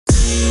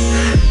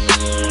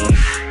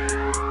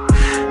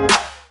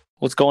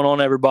What's going on,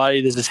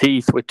 everybody? This is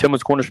Heath with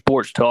Tillman's Corner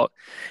Sports Talk.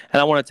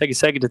 And I want to take a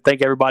second to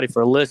thank everybody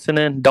for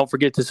listening. Don't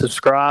forget to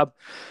subscribe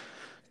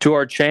to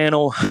our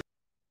channel,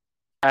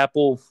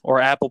 Apple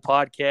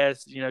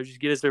Podcasts. Just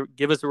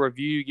give us a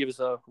review, give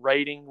us a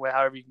rating,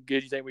 however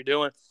good you think we're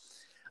doing.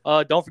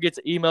 Don't forget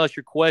to email us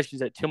your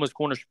questions at Tillman's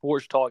Corner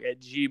Sports Talk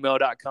at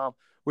gmail.com.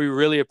 We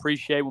really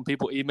appreciate when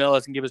people email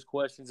us and give us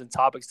questions and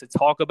topics to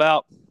talk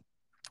about.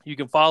 You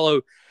can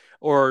follow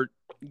or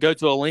go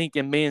to a link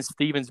in me and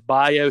Steven's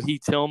bio,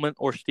 Heath Tillman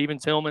or Steven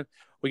Tillman.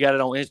 We got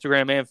it on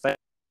Instagram and Facebook.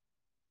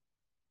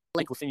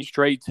 Link will send you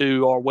straight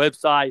to our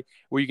website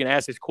where you can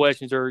ask us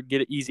questions or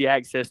get easy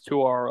access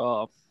to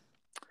our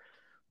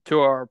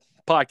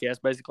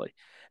podcast, basically.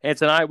 And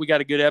tonight we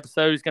got a good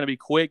episode. It's going to be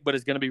quick, but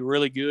it's going to be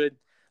really good.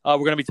 We're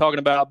going to be talking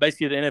about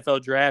basically the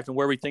NFL draft and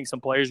where we think some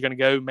players are going to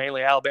go,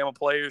 mainly Alabama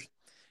players.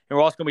 And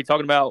we're also going to be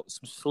talking about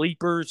some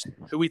sleepers,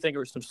 who we think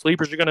some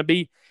sleepers are going to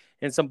be,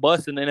 and some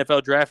busts in the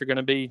NFL draft are going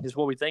to be, is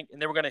what we think. And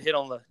then we're going to hit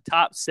on the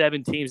top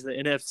 7 teams in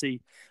the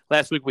NFC.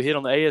 Last week we hit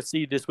on the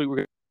AFC. This week we're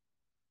going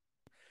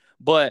to.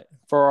 But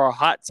for our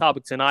hot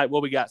topic tonight,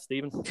 what we got,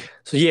 Steven?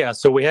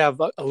 So we have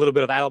a little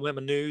bit of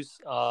Alabama news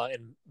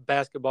in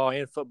basketball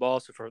and football.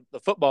 So for the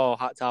football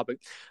hot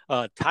topic,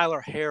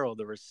 Tyler Harrell,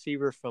 the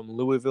receiver from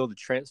Louisville, the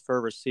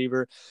transfer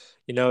receiver,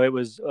 it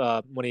was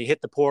when he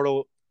hit the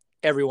portal,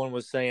 everyone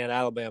was saying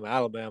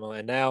Alabama,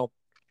 and now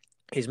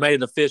he's made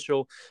it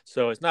official.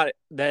 So it's not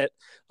that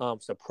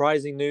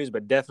surprising news,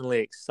 but definitely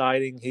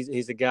exciting.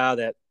 He's a guy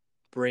that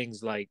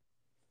brings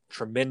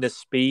tremendous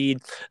speed.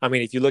 I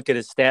mean, if you look at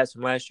his stats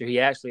from last year, he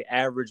actually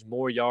averaged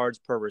more yards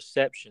per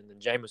reception than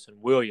Jameson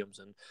Williams.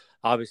 And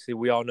obviously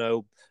we all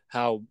know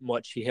how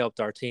much he helped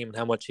our team and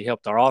how much he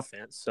helped our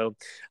offense. So,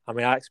 I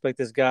mean, I expect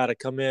this guy to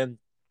come in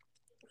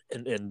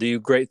and do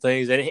great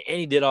things. And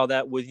he did all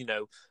that with,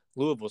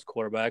 Louisville's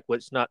quarterback,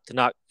 which not to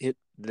not hit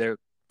their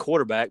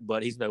quarterback,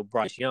 but he's no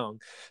Bryce Young.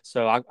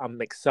 So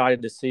I'm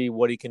excited to see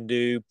what he can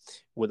do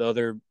with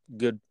other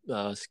good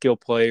skill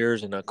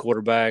players and a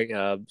quarterback.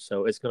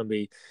 So it's going to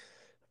be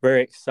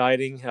very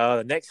exciting.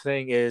 The next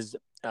thing is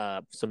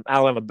some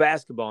Alabama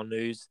basketball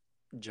news.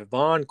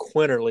 Jahvon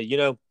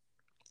Quinterly,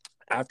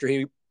 after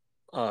he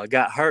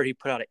got hurt, he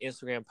put out an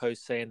Instagram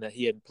post saying that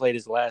he had played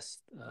his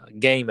last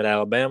game at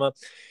Alabama.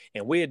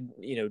 And we had,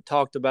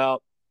 talked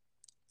about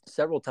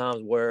several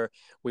times where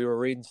we were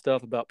reading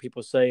stuff about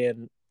people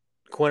saying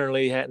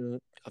Quinterly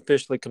hadn't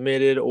officially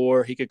committed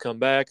or he could come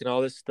back and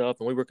all this stuff.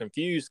 And we were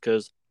confused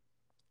because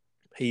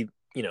he,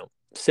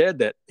 said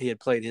that he had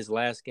played his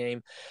last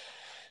game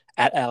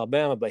at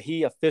Alabama, but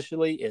he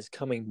officially is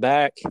coming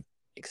back.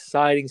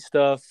 Exciting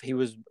stuff. He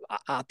was,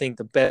 I think,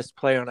 the best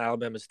player on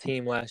Alabama's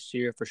team last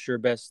year, for sure,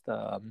 best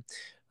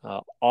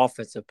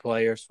offensive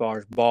player as far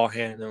as ball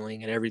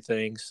handling and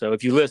everything. So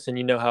if you listen,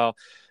 you know how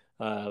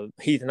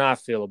Heath and I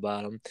feel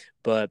about him.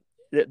 But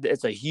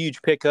it's a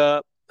huge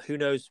pickup. Who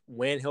knows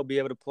when he'll be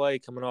able to play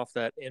coming off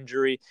that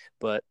injury,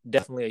 but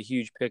definitely a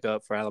huge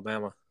pickup for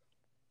Alabama.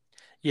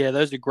 Yeah,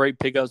 those are great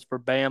pickups for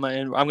Bama.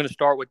 And I'm going to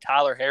start with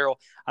Tyler Harrell.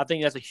 I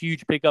think that's a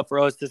huge pickup for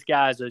us. This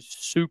guy is a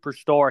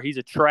superstar. He's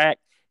a track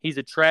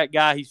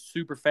guy. He's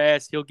super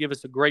fast. He'll give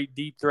us a great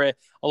deep threat,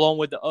 along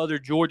with the other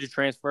Georgia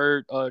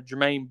transfer,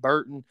 Jermaine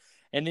Burton.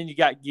 And then you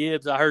got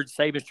Gibbs. I heard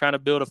Saban's trying to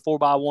build a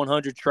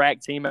 4x100 track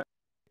team.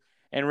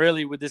 And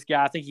really, with this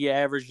guy, I think he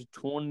averaged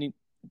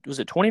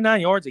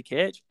 29 yards a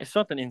catch? It's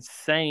something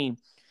insane.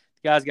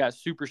 The guy's got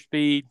super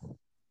speed.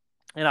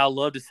 And I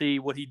love to see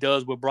what he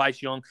does with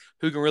Bryce Young,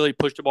 who can really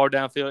push the ball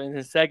downfield. And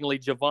then secondly,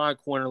 Jahvon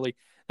Quinterly.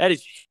 That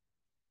is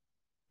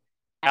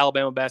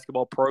Alabama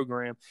basketball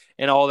program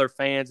and all their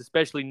fans,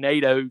 especially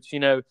Nate Oates.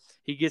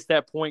 He gets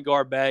that point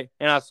guard back.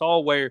 And I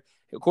saw where,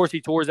 of course, he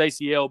tore his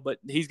ACL, but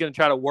he's going to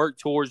try to work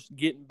towards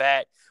getting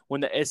back when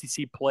the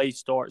SEC play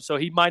starts. So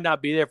he might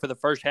not be there for the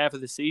first half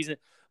of the season,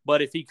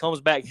 but if he comes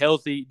back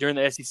healthy during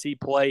the SEC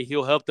play,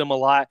 he'll help them a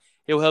lot.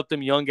 He'll help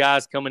them young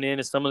guys coming in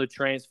and some of the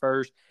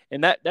transfers.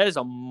 And that is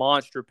a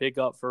monster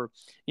pickup for,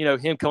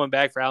 him coming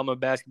back for Alabama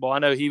basketball. I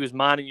know he was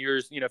mine and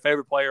yours,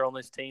 favorite player on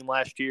this team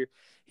last year.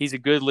 He's a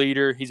good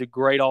leader. He's a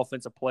great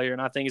offensive player.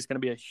 And I think it's going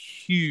to be a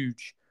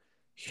huge,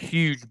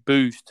 huge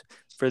boost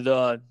for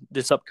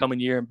this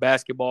upcoming year in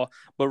basketball.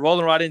 But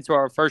rolling right into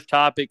our first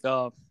topic,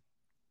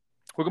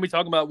 we're going to be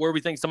talking about where we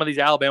think some of these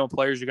Alabama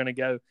players are going to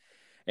go.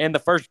 And the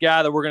first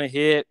guy that we're going to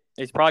hit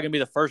is probably going to be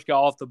the first guy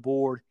off the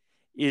board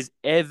is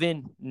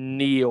Evan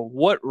Neal.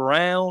 What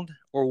round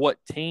or what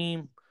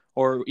team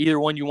or either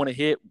one you want to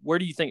hit, where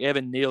do you think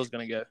Evan Neal is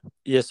going to go?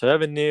 Yeah, so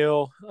Evan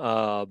Neal,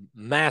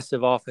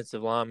 massive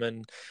offensive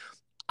lineman.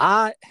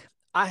 I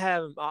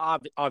have him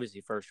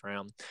obviously first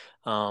round.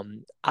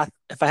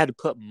 If I had to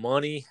put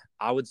money,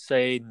 I would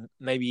say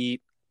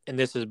maybe, and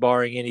this is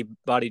barring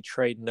anybody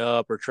trading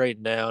up or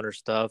trading down or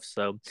stuff.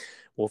 So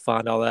we'll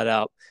find all that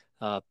out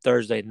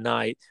Thursday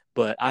night.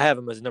 But I have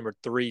him as number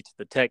 3 to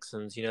the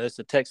Texans. This is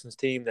a Texans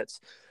team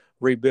that's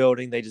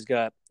rebuilding. They just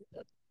got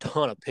a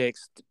ton of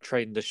picks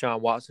trading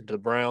Deshaun Watson to the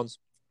Browns.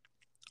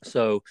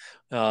 So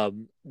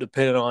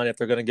depending on if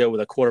they're going to go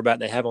with a quarterback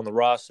they have on the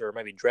roster or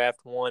maybe draft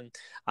one,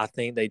 I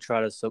think they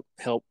try to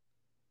help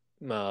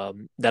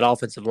that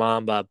offensive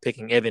line by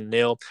picking Evan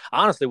Neal.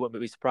 I honestly wouldn't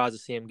be surprised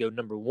to see him go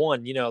number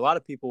one. You know, a lot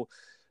of people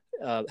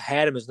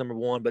had him as number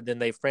one, but then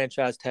they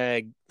franchise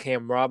tagged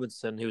Cam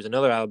Robinson, who's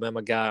another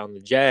Alabama guy on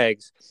the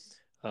Jags.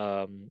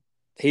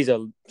 He's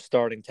a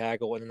starting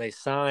tackle, and then they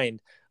signed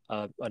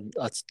a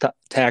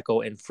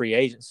tackle in free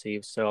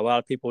agency. So a lot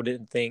of people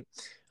didn't think,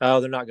 oh,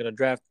 they're not going to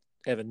draft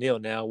Evan Neal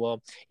now.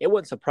 Well, it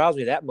wouldn't surprise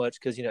me that much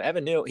because, you know,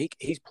 Evan Neal,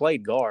 he's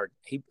played guard.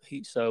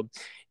 So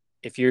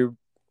if you're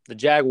the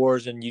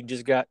Jaguars and you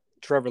just got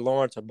Trevor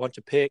Lawrence, a bunch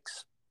of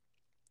picks,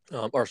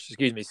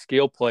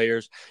 skill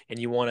players, and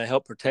you want to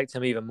help protect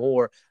him even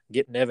more,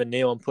 getting Evan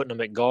Neal and putting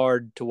him at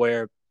guard to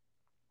where,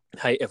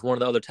 hey, if one of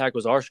the other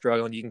tackles are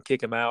struggling, you can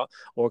kick him out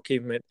or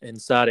keep him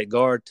inside at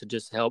guard to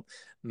just help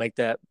make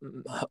that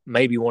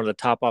maybe one of the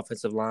top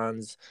offensive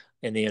lines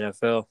in the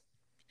NFL.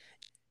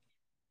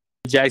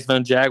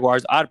 Jacksonville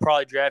Jaguars, I'd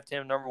probably draft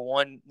him number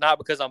one, not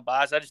because I'm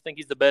biased. I just think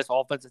he's the best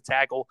offensive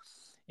tackle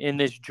in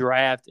this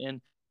draft.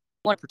 And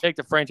I want to protect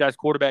a franchise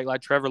quarterback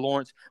like Trevor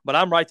Lawrence, but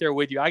I'm right there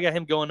with you. I got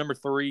him going number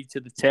 3 to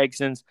the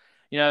Texans.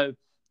 You know,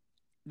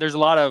 there's a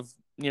lot of,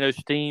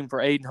 steam for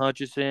Aiden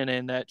Hutchinson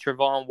and that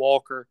Trevon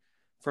Walker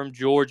from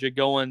Georgia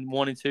going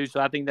 1 and 2. So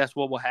I think that's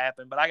what will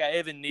happen. But I got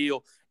Evan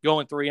Neal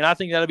going 3, and I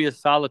think that'll be a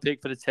solid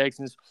pick for the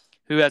Texans,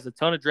 who has a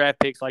ton of draft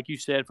picks, like you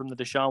said, from the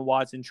Deshaun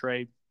Watson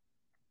trade.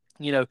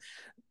 They're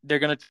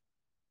going to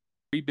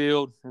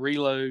rebuild,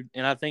 reload,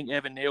 and I think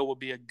Evan Neal will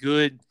be a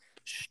good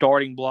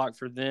starting block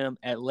for them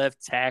at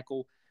left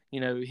tackle.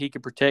 He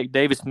could protect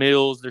Davis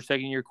Mills, their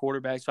second-year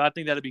quarterback. So I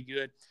think that'll be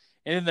good.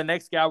 And then the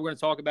next guy we're going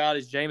to talk about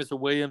is Jameson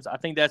Williams. I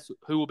think that's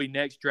who will be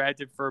next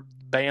drafted for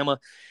Bama.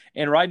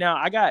 And right now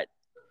I got,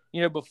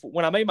 before,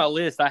 when I made my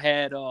list, I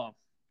had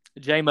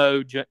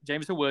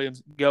Jameson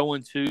Williams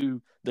going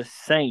to the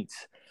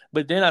Saints.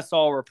 But then I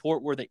saw a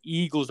report where the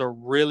Eagles are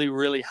really,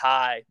 really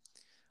high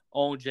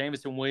on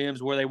Jameson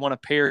Williams, where they want to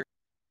pair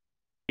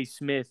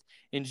Smith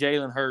and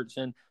Jalen Hurts.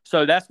 And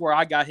so that's where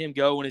I got him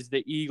going, is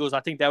the Eagles.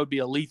 I think that would be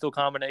a lethal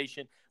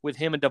combination with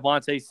him and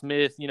Devontae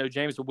Smith.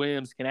 Jameson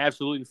Williams can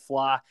absolutely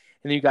fly.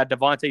 And then you got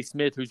Devontae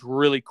Smith, who's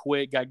really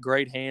quick, got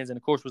great hands, and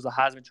of course was a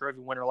Heisman Trophy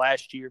winner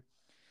last year.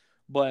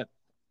 But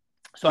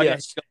so I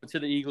guess going to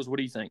the Eagles. What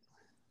do you think?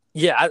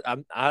 Yeah,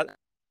 I'm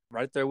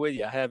right there with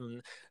you. I have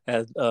him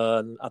as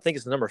I think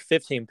it's the number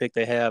 15 pick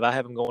they have. I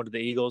have him going to the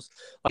Eagles.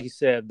 Like you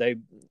said,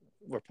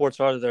 reports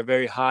are that they're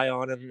very high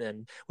on him,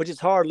 and which is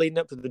hard leading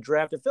up to the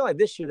draft. I feel like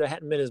this year there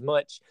hadn't been as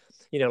much.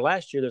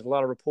 Last year there's a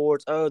lot of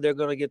reports. Oh, they're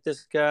going to get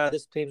this guy.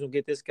 This team's going to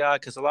get this guy,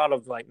 because a lot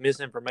of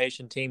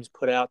misinformation teams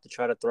put out to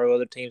try to throw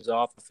other teams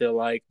off. I feel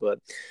like, but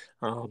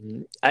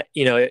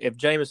if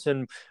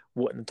Jameson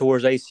went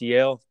towards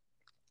ACL,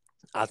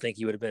 I think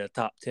he would have been a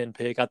top 10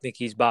 pick. I think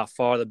he's by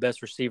far the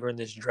best receiver in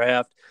this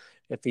draft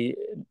if he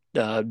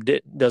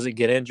doesn't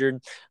get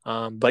injured.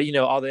 But,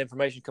 all the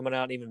information coming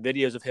out, even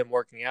videos of him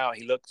working out,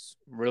 he looks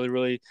really,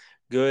 really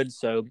good.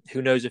 So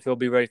who knows if he'll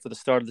be ready for the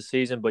start of the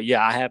season. But,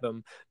 yeah, I have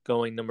him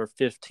going number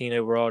 15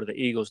 overall to the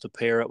Eagles to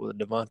pair up with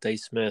Devontae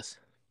Smith.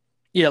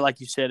 Yeah, like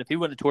you said, if he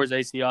went towards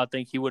ACL, I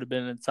think he would have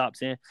been in the top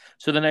 10.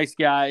 So the next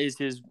guy is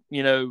his,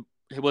 it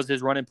was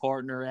his running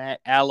partner at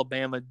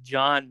Alabama,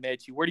 John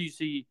Metchie. Where do you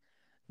see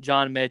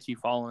John Metchie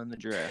falling in the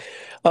draft?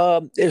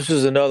 This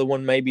is another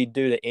one, maybe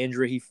due to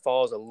injury. He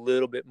falls a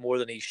little bit more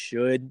than he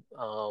should.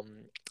 I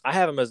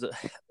have him as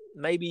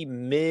maybe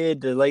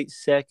mid to late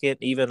second,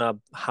 even a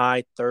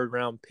high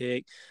third-round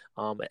pick.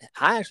 I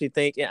actually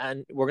think,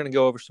 and we're going to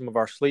go over some of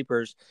our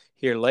sleepers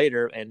here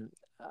later, and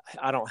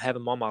I don't have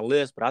him on my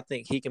list, but I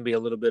think he can be a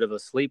little bit of a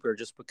sleeper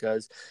just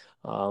because,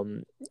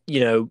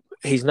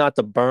 he's not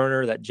the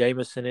burner that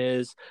Jameson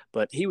is,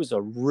 but he was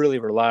a really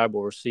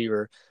reliable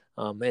receiver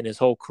in his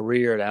whole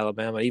career at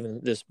Alabama,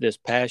 even this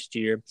past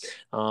year.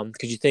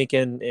 Because you think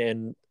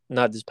in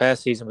not this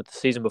past season, but the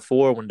season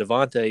before when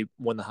Devontae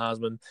won the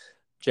Heisman,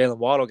 Jalen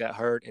Waddle got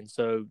hurt, and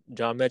so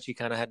John Metchie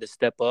kind of had to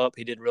step up.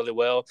 He did really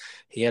well.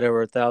 He had over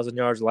 1,000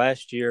 yards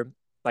last year.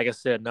 Like I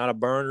said, not a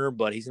burner,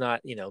 but he's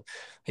not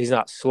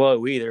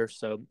slow either.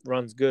 So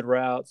runs good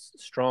routes,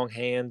 strong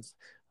hands,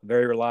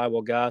 very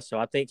reliable guy. So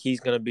I think he's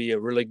going to be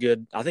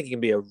I think he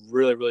can be a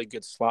really, really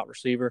good slot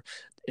receiver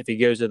if he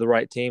goes to the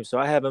right team. So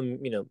I have him,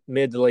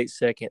 mid to late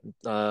second,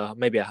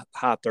 maybe a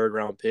high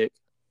third-round pick.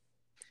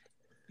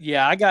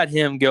 Yeah, I got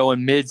him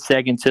going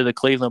mid-second to the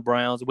Cleveland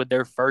Browns with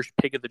their first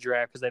pick of the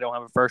draft because they don't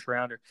have a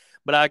first-rounder.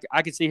 But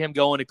I could see him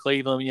going to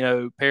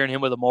Cleveland, pairing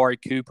him with Amari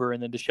Cooper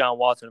and then Deshaun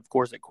Watson, of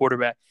course, at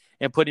quarterback,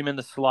 and put him in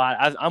the slot.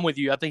 I'm with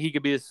you. I think he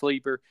could be a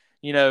sleeper.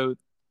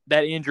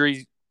 That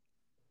injury,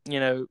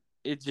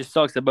 it just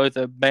sucks that both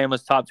of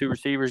Bama's top 2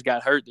 receivers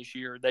got hurt this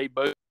year. They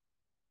both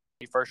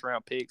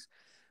first-round picks.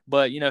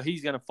 But,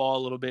 he's going to fall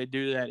a little bit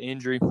due to that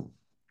injury.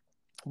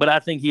 But I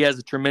think he has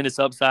a tremendous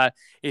upside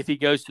if he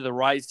goes to the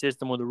right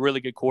system with a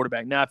really good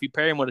quarterback. Now, if you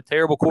pair him with a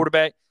terrible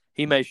quarterback,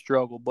 he may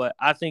struggle. But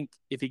I think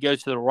if he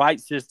goes to the right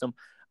system,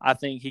 I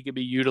think he could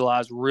be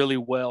utilized really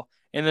well.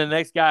 And then the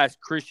next guy is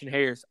Christian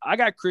Harris. I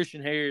got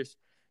Christian Harris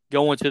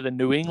going to the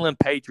New England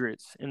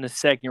Patriots in the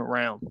second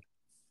round.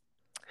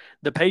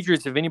 The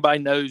Patriots, if anybody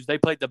knows, they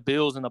played the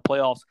Bills in the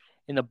playoffs,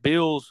 and the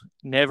Bills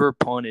never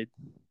punted.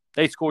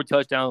 They scored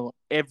touchdown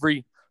and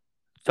field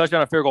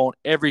goal on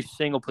every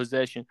single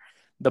possession.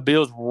 The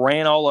Bills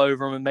ran all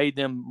over them and made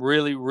them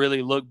really,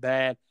 really look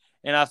bad.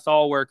 And I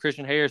saw where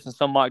Christian Harris in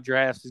some mock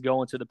drafts is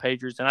going to the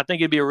Patriots, and I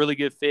think it'd be a really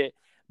good fit.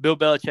 Bill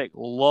Belichick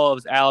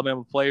loves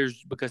Alabama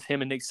players because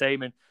him and Nick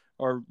Saban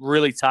are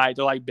really tight.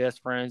 They're like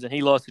best friends, and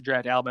he loves to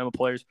draft Alabama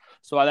players.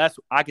 So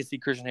I can see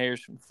Christian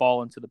Harris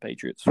falling to the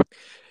Patriots.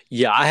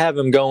 Yeah, I have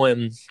him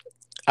going.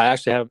 I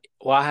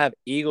have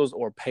Eagles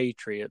or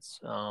Patriots.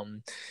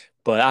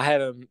 But I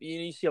have him.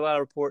 You see a lot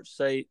of reports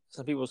say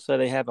some people say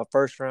they have a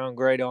first round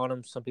grade on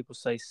him. Some people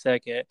say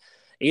second.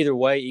 Either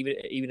way,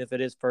 even if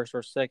it is first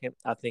or second,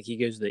 I think he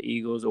goes to the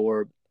Eagles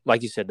or,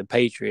 like you said, the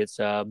Patriots.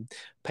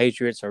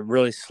 Patriots are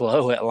really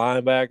slow at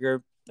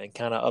linebacker and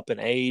kind of up in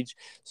age,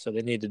 so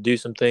they need to do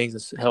some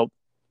things to help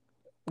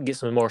get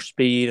some more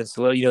speed and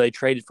slow. They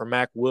traded for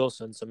Mac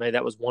Wilson, so maybe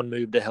that was one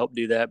move to help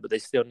do that. But they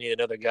still need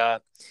another guy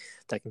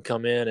that can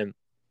come in and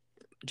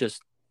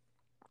just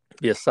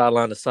be a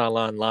sideline to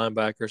sideline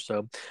linebacker.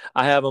 So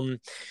I have them,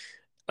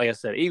 like I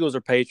said, Eagles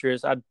or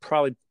Patriots. I'd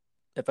probably,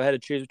 if I had to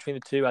choose between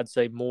the two, I'd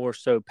say more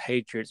so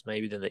Patriots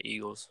maybe than the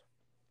Eagles.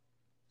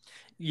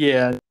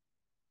 Yeah,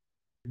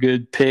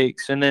 good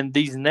picks. And then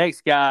these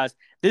next guys,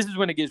 this is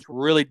when it gets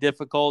really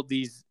difficult.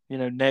 These,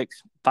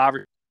 next 5 or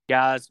 6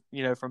 guys,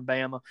 from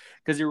Bama,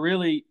 because it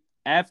really,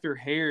 after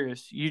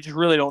Harris, you just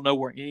really don't know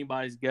where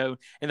anybody's going.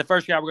 And the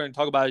first guy we're going to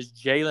talk about is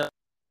Jalen,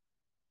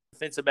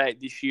 defensive back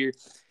this year.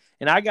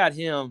 And I got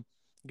him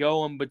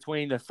going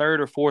between the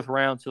 3rd or 4th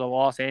round to the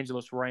Los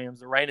Angeles Rams,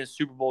 the reigning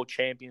Super Bowl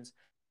champions.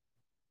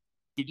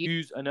 He'd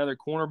use another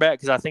cornerback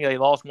because I think they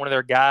lost one of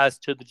their guys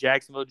to the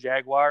Jacksonville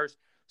Jaguars.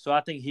 So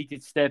I think he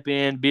could step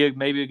in, be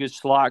maybe a good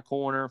slot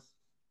corner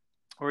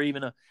or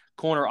even a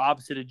corner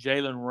opposite of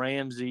Jalen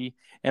Ramsey.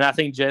 And I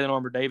think Jalen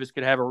Armour-Davis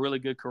could have a really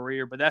good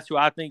career. But that's who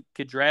I think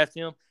could draft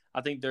him.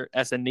 I think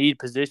that's a need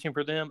position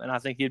for them, and I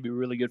think he'd be a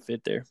really good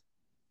fit there.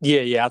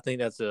 Yeah, I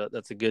think that's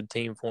a good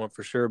team for him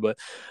for sure. But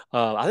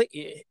I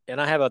think, and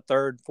I have a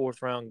 3rd,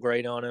 4th round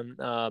grade on him.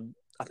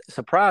 I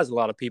surprised a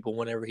lot of people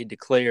whenever he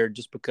declared,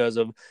 just because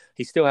of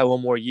he still had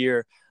one more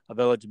year of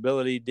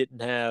eligibility. He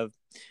didn't have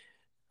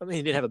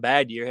a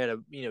bad year. He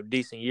had a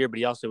decent year, but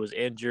he also was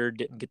injured.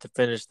 Didn't get to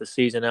finish the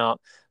season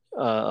out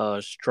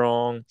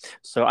strong.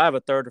 So I have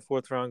a 3rd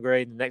or 4th round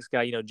grade. And the next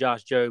guy,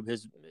 Josh Jobe,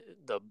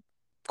 the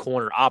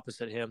corner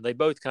opposite him. They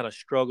both kind of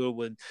struggled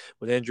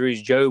with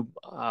injuries. Jobe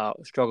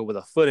struggled with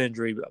a foot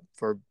injury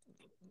for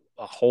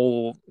a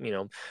whole,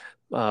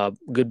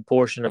 good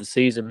portion of the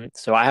season.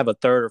 So I have a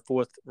 3rd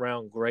or 4th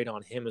round grade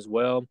on him as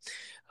well.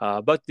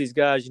 But these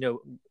guys,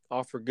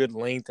 offer good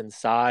length and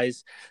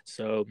size.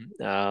 So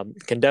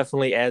can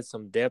definitely add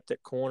some depth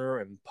at corner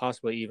and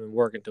possibly even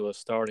work into a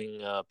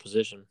starting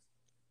position.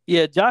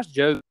 Yeah, Josh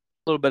Jobe, a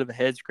little bit of a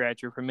head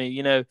scratcher for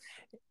me.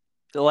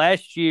 The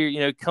last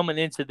year, coming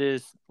into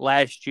this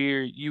last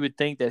year, you would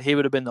think that he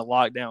would have been the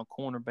lockdown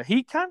corner, but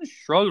he kind of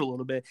struggled a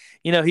little bit.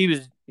 He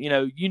was,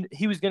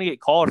 he was going to get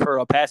called for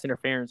a pass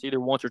interference either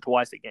once or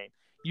twice a game.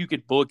 You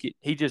could book it.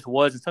 He just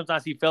wasn't.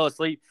 Sometimes he fell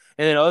asleep,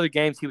 and then other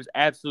games he was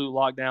absolute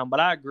lockdown. But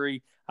I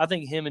agree. I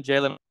think him and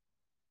Jalen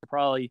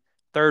probably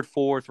 3rd,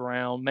 4th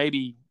round,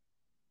 maybe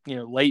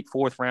late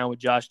 4th round with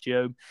Josh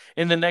Jobe.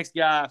 And the next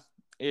guy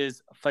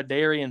is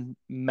Phidarian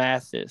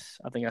Mathis.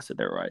 I think I said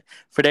that right.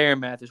 Phidarian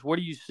Mathis. What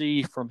do you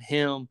see from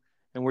him,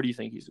 and where do you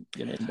think he's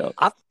going to end up?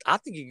 I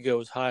think he could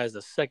go as high as the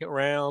 2nd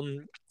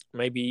round,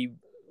 maybe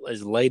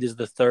as late as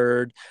the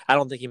 3rd. I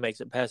don't think he makes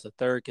it past the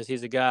 3rd because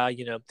he's a guy,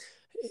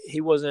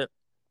 he wasn't,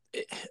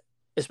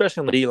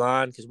 especially on the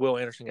D-line, because Will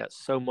Anderson got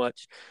so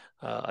much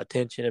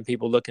attention and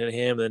people looking at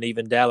him, and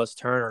even Dallas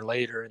Turner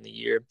later in the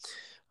year,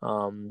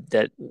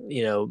 that,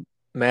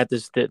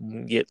 Mathis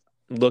didn't get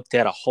looked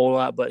at a whole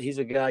lot, but he's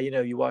a guy,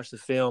 you watch the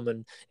film,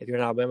 and if you're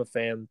an Alabama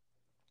fan,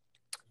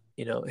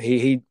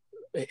 he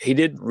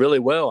did really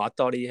well. I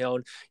thought he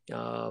held,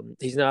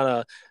 he's not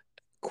a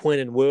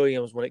Quinnen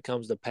Williams when it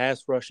comes to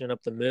pass rushing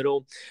up the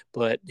middle,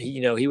 but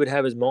he would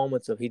have his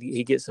moments of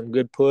he gets some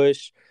good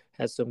push,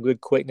 has some good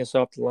quickness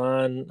off the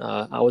line.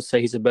 I would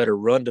say he's a better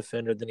run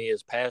defender than he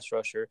is pass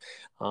rusher,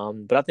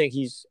 but I think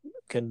he's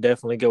can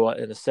definitely go out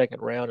in the 2nd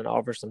round and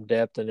offer some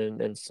depth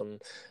and some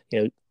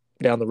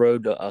down the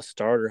road a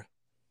starter.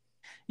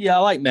 Yeah, I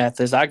like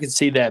Mathis. I could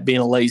see that being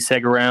a late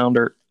 2nd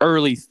rounder,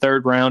 early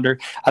 3rd rounder.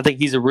 I think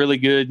he's a really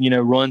good,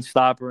 run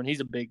stopper, and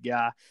he's a big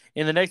guy.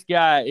 And the next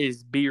guy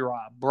is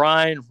B-Rob,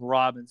 Brian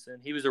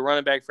Robinson. He was a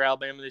running back for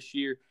Alabama this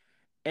year,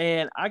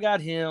 and I got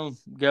him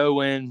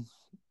going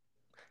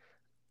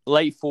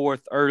late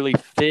 4th, early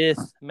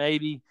 5th,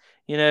 maybe.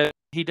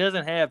 He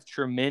doesn't have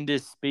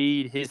tremendous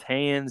speed. His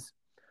hands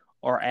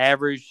are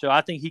average, so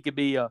I think he could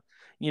be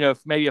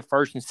maybe a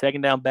 1st and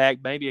 2nd down back,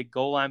 maybe a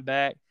goal line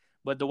back.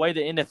 But the way the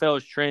NFL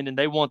is trending,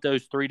 they want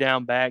those 3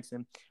 down backs,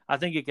 and I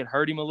think it could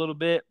hurt him a little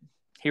bit.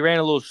 He ran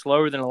a little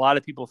slower than a lot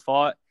of people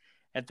thought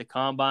at the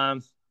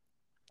combine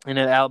and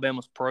at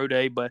Alabama's pro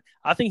day, but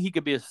I think he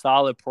could be a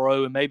solid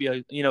pro and maybe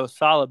a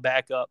solid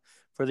backup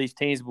for these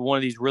teams, but one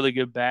of these really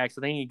good backs.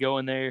 I think he can go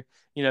in there,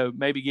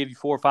 maybe give you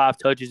 4 or 5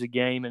 touches a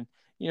game and,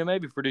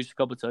 maybe produce a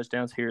couple of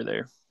touchdowns here or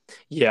there.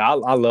 Yeah,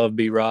 I love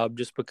B Rob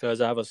just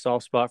because I have a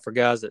soft spot for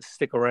guys that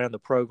stick around the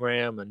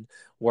program and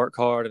work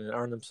hard and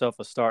earn themselves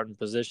a starting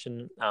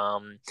position.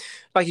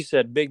 Like you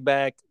said, big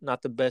back,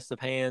 not the best of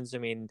hands. I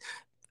mean,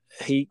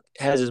 he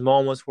has his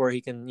moments where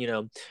he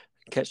can,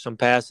 catch some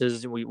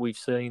passes. We've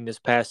seen this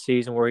past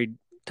season where he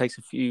takes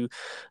a few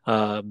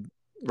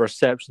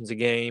receptions a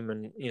game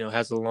and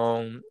has a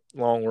long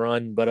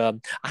run. But I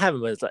have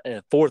him as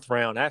a fourth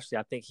round. Actually,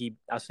 I think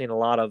I've seen a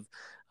lot of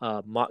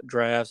mock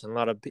drafts and a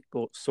lot of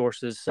people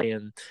sources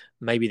saying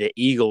maybe the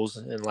Eagles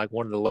in like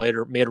one of the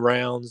later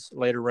rounds.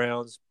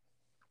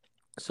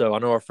 So I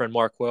know our friend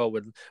Markwell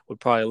would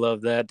probably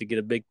love that to get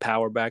a big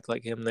power back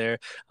like him there.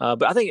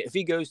 But I think if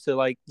he goes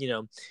to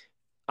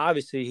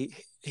obviously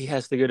he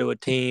has to go to a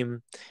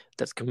team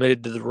that's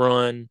committed to the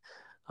run,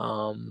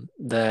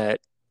 that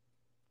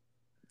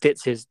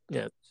fits his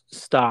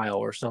style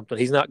or something.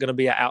 He's not going to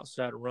be an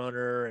outside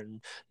runner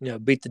and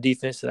beat the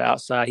defense to the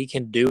outside. He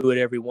can do it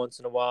every once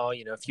in a while,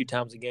 a few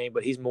times a game,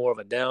 but he's more of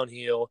a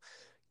downhill,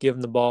 give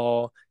him the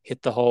ball,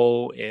 hit the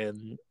hole,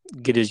 and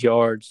get his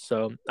yards.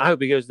 So I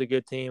hope he goes to a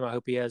good team. I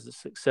hope he has a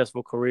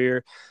successful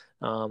career.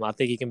 I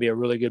think he can be a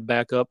really good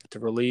backup to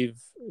relieve,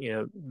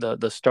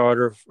 the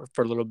starter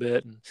for a little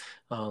bit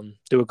and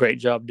do a great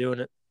job doing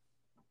it.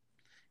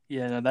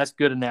 Yeah, no, that's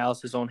good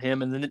analysis on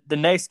him. And then the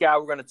next guy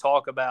we're going to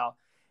talk about,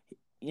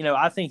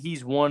 I think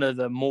he's one of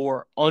the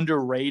more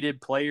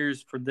underrated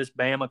players for this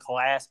Bama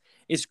class.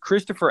 Is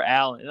Christopher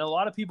Allen. And a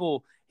lot of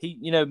people,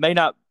 may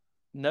not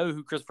know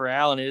who Christopher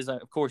Allen is.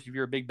 Of course, if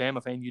you're a big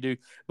Bama fan, you do.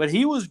 But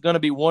he was going to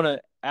be one of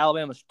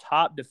Alabama's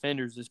top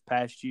defenders this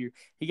past year.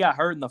 He got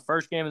hurt in the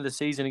first game of the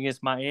season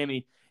against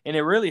Miami, and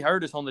it really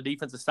hurt us on the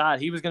defensive side.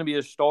 He was going to be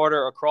a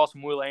starter across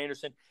from Will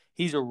Anderson.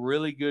 He's a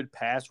really good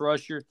pass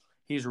rusher.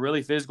 He's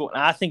really physical,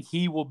 and I think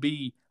he will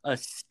be a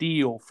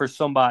steal for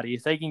somebody.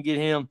 If they can get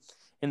him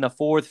in the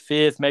 4th,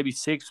 5th, maybe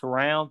 6th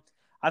round,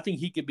 I think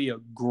he could be a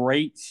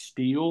great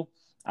steal.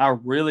 I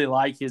really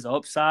like his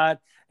upside.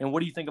 And what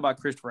do you think about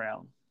Christopher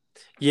Allen?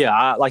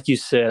 Yeah, like you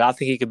said, I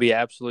think he could be an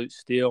absolute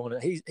steal,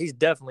 and he's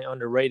definitely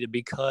underrated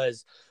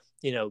because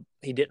he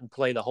didn't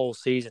play the whole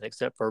season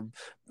except for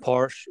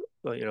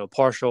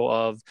partial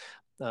of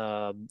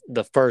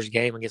the first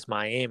game against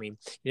Miami.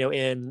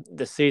 In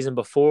the season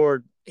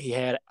before, he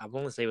had, I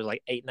want to say it was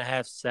like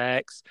 8.5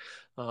 sacks.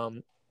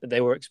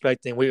 Everybody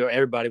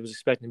was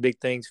expecting big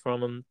things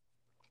from him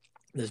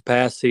this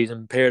past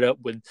season, paired up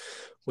with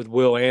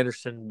Will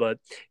Anderson, but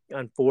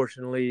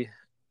unfortunately,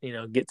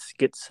 gets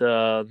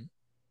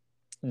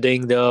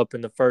dinged up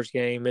in the first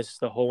game, misses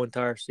the whole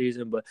entire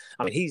season. But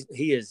I mean,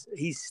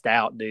 he's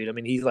stout, dude. I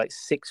mean, he's like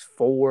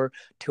 6'4",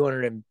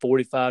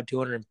 245,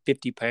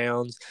 250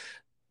 pounds.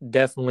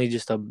 Definitely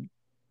just a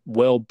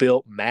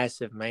well-built,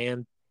 massive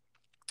man.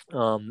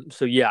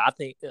 So yeah, I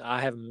think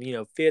I have him,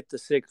 5th to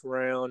 6th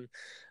round.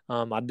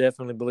 I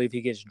definitely believe he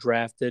gets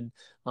drafted.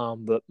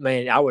 But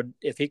man,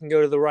 if he can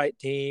go to the right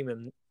team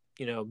and,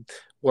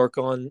 work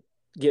on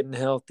getting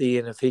healthy,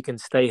 and if he can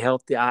stay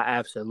healthy, I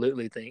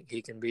absolutely think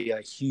he can be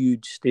a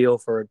huge steal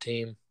for a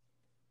team.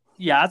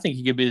 Yeah, I think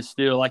he could be a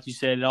steal. Like you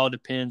said, it all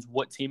depends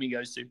what team he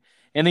goes to.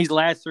 And these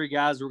last 3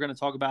 guys we're going to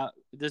talk about,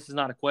 this is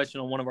not a question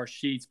on one of our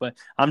sheets, but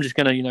I'm just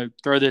going to,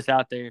 throw this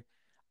out there.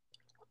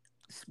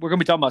 We're going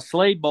to be talking about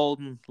Slade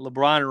Bolden,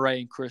 LeBron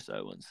Ray, and Chris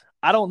Owens.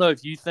 I don't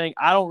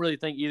really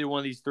think either one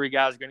of these 3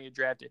 guys are going to get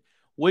drafted.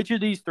 Which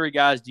of these 3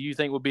 guys do you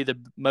think will be the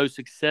most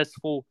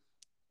successful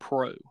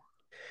pro?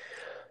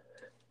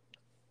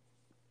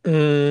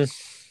 I'm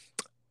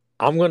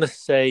going to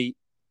say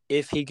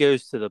if he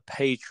goes to the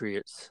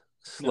Patriots,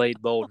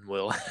 Slade Bolden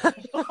will.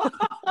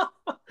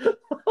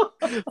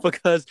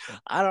 Because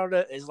I don't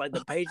know, it's like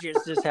the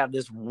Patriots just have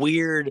this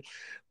weird,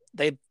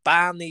 they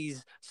find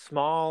these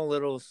small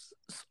little,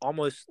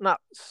 almost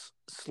not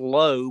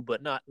slow,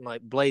 but not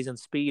like blazing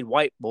speed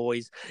white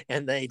boys,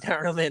 and they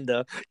turn them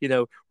into,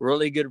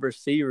 really good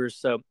receivers.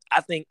 So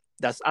I think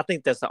that's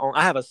the only,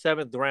 I have a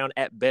 7th round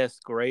at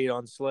best grade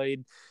on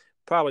Slade,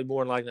 probably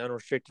more like an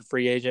unrestricted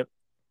free agent.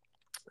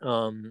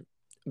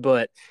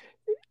 But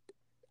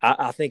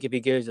I think if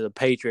he goes to the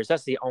Patriots,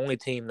 that's the only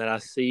team that I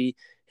see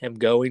him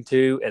going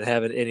to and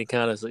having any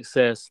kind of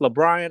success.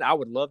 LeBron, I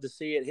would love to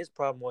see it. His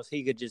problem was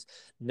he could just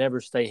never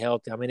stay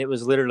healthy. I mean, it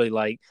was literally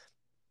like,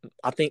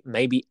 I think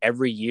maybe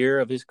every year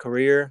of his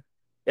career,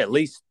 at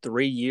least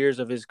 3 years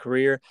of his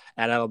career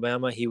at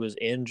Alabama, he was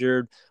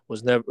injured,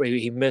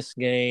 he missed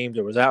games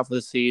or was out for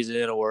the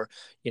season, or,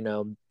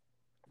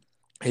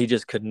 he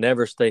just could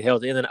never stay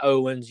healthy. And then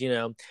Owens,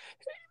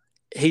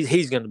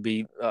 he's going to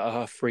be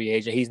a free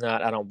agent. He's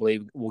not, I don't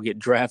believe, will get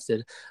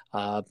drafted.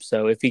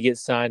 So if he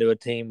gets signed to a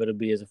team, it'll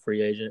be as a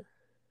free agent.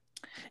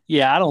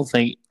 Yeah, I don't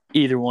think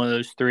either one of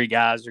those 3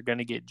 guys are going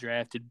to get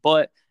drafted.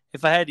 But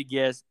if I had to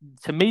guess,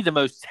 to me, the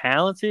most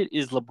talented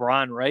is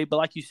LeBron Ray. But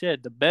like you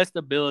said, the best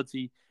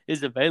ability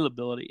is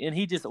availability. And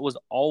he just was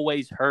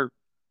always hurt.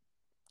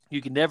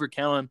 You can never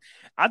count him.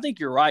 I think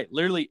you're right.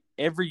 Literally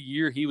every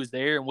year he was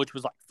there, which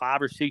was like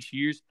 5 or 6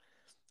 years,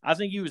 I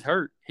think he was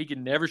hurt. He could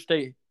never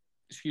stay.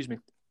 Excuse me.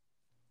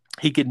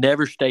 He could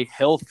never stay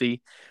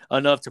healthy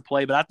enough to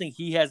play, but I think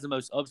he has the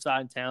most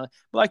upside and talent.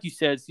 But like you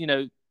said,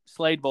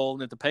 Slade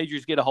Bolden, if the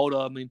Patriots get a hold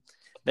of him,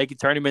 they could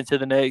turn him into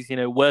the next,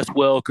 Wes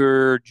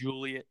Welker,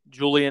 Julian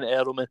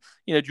Edelman.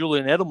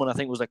 Julian Edelman, I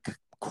think, was a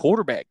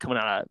quarterback coming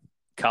out of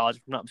college,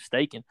 if I'm not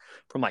mistaken,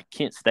 from like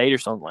Kent State or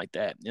something like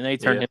that. And they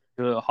turned him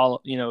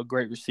into a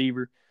great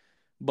receiver.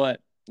 But,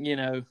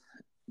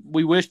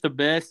 we wish the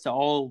best to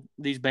all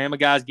these Bama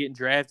guys getting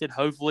drafted.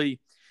 Hopefully,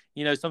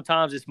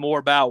 sometimes it's more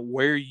about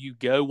where you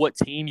go, what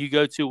team you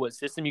go to, what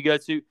system you go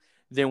to,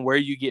 than where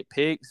you get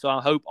picked. So I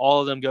hope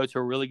all of them go to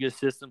a really good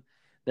system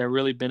that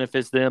really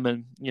benefits them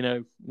and,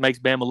 makes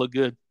Bama look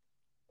good.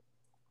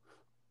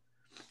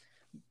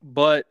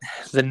 But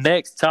the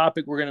next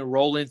topic we're going to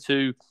roll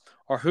into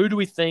are who do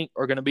we think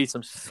are going to be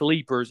some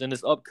sleepers in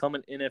this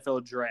upcoming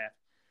NFL draft.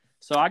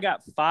 So I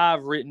got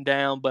 5 written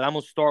down, but I'm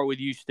going to start with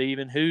you,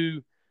 Steven.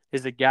 Who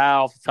is a guy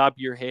off the top of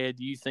your head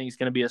do you think is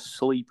going to be a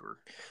sleeper?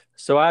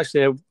 So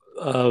actually,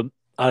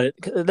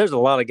 there's a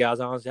lot of guys.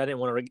 Honestly, I didn't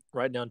want to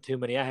write down too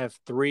many. I have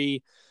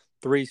three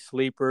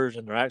sleepers,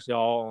 and they're actually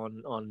all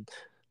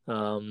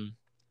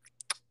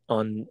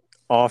on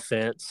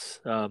offense.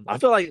 I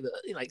feel like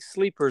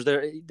sleepers.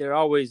 They're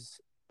always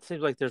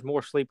seems like there's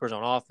more sleepers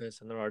on offense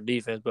than there are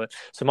defense. But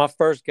so my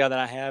first guy that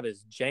I have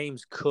is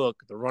James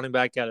Cook, the running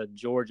back out of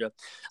Georgia.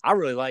 I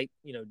really like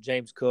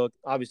James Cook.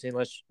 Obviously,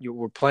 unless you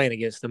were playing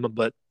against him,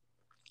 but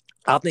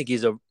I think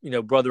he's a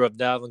brother of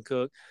Dalvin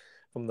Cook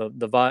from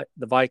the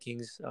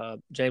Vikings.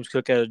 James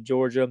Cook out of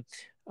Georgia.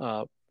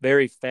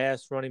 Very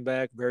fast running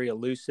back, very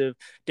elusive.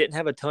 Didn't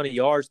have a ton of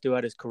yards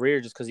throughout his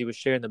career just because he was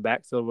sharing the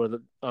backfield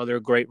with other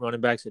great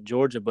running backs at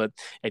Georgia. But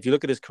if you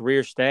look at his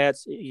career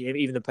stats,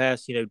 even the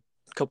past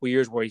couple of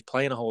years where he's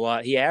playing a whole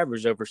lot, he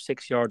averaged over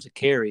 6 yards a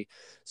carry.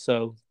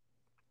 So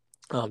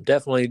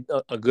definitely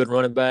a good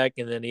running back.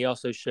 And then he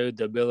also showed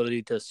the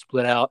ability to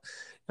split out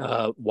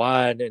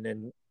wide and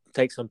then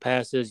take some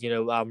passes. I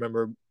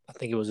remember, I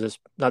think it was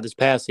not this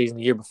past season,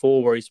 the year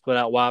before, where he split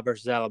out wide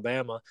versus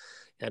Alabama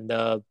and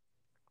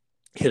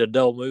hit a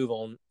double move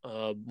on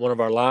one of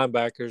our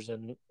linebackers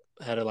and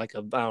had a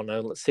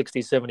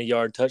 60,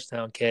 70-yard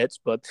touchdown catch.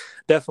 But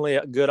definitely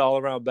a good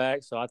all-around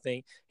back, so I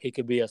think he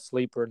could be a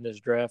sleeper in this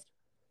draft.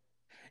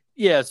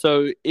 Yeah,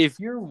 so if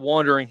you're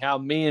wondering how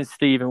me and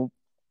Steven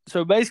 –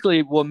 so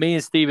basically what me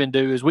and Steven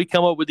do is we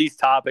come up with these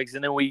topics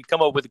and then we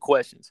come up with the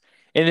questions.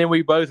 And then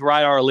we both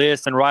write our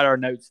list and write our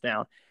notes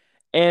down.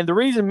 And the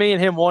reason me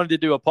and him wanted to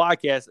do a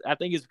podcast, I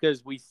think, is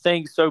because we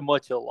think so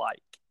much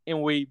alike.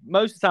 And we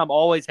most of the time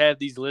always have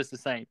these lists the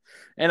same.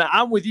 And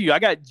I'm with you. I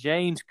got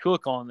James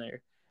Cook on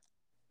there.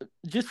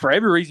 Just for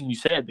every reason you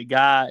said. The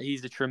guy,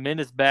 he's a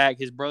tremendous back.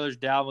 His brother's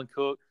Dalvin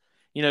Cook.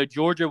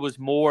 Georgia was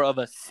more of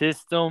a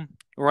system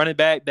running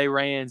back. They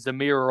ran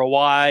Zamir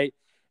White.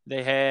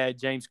 They had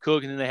James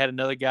Cook, and then they had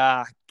another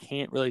guy. I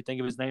can't really think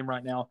of his name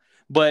right now.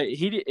 But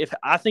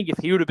I think if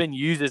he would have been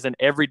used as an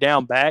every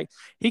down back,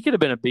 he could have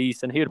been a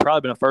beast, and he would have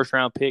probably been a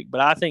first-round pick.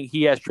 But I think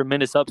he has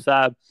tremendous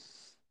upside.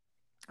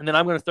 And then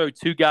I'm going to throw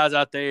 2 guys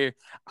out there.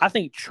 I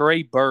think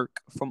Trey Burke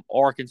from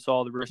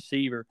Arkansas, the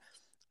receiver.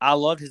 I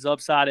loved his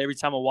upside every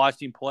time I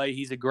watched him play.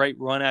 He's a great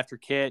run after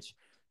catch.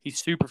 He's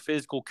super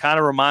physical, kind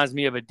of reminds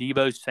me of a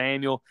Deebo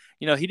Samuel.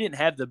 He didn't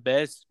have the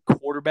best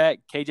quarterback,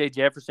 KJ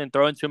Jefferson,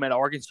 throwing to him at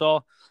Arkansas.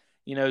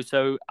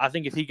 So I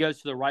think if he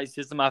goes to the right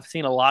system, I've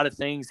seen a lot of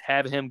things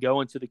have him go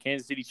into the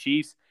Kansas City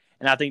Chiefs,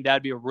 and I think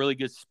that'd be a really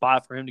good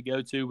spot for him to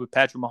go to with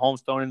Patrick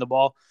Mahomes throwing in the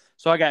ball.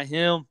 So I got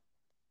him.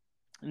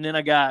 And then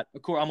I got,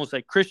 of course, I'm going to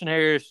say Christian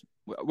Harris.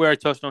 We already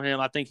touched on him.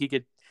 I think he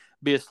could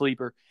be a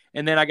sleeper.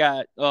 And then I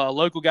got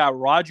local guy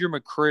Roger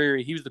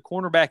McCreary. He was the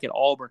cornerback at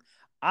Auburn.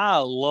 I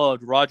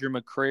loved Roger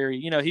McCreary.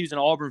 He was an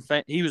Auburn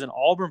fan. He was an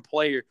Auburn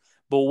player.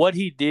 But what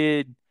he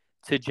did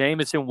to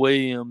Jamison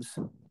Williams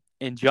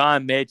and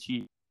John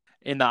Mechie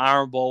in the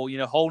Iron Bowl,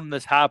 holding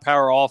this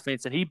high-power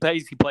offense, and he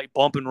basically played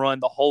bump and run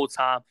the whole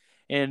time,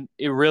 and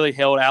it really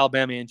held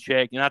Alabama in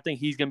check. And I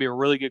think he's going to be a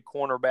really good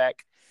cornerback.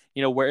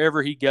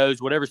 Wherever he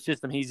goes, whatever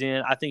system he's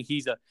in, I think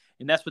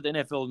and that's what the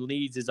NFL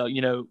needs is a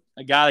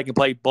guy that can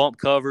play bump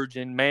coverage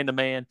and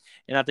man-to-man,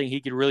 and I think he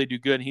could really do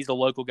good, and he's a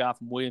local guy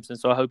from Williamson,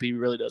 so I hope he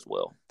really does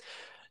well.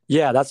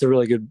 Yeah, that's a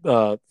really good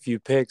few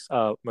picks.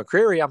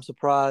 McCreary, I'm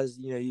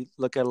surprised, you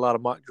look at a lot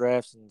of mock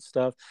drafts and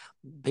stuff,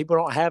 people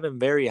don't have him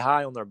very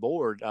high on their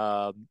board.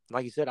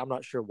 Like you said, I'm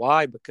not sure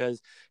why, because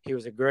he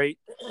was a great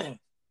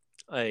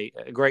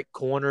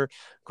corner,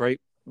 great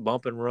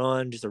bump and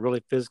run, just a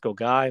really physical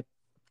guy.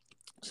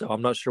 So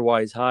I'm not sure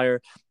why he's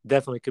higher.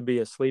 Definitely could be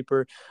a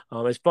sleeper.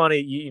 It's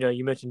funny,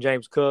 you mentioned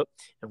James Cook,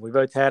 and we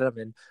both had him.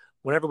 And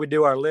whenever we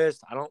do our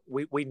list,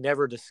 we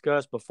never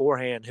discuss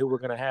beforehand who we're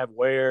going to have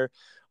where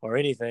or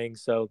anything.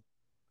 So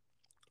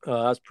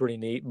that's pretty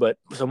neat. But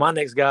so my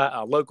next guy,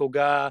 a local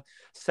guy,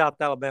 South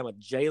Alabama,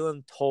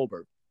 Jalen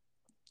Tolbert.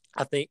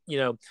 I think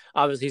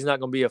obviously he's not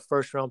going to be a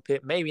first round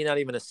pick, maybe not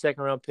even a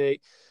second round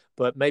pick,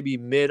 but maybe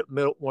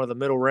middle one of the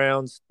middle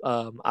rounds.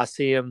 I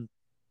see him.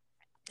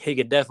 he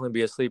could definitely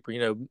be a sleeper.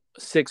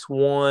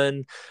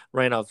 6'1",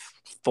 ran a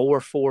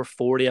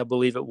 4.40, I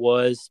believe it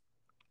was.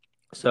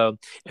 So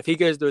if he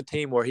goes to a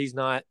team where he's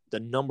not the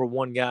number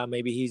one guy,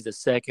 maybe he's the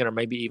second or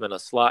maybe even a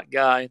slot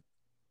guy,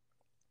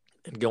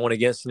 and going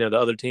against the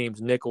other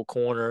team's nickel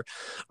corner,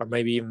 or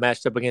maybe even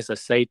matched up against a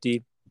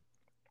safety,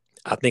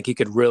 I think he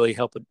could really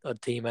help a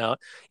team out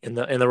in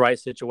the right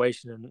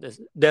situation. And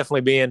it's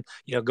definitely being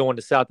going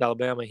to South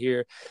Alabama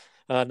here,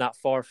 not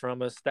far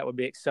from us, that would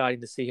be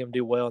exciting to see him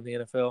do well in the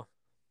NFL.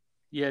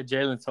 Yeah,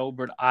 Jalen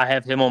Tolbert, I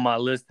have him on my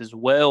list as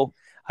well.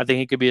 I think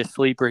he could be a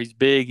sleeper. He's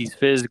big, he's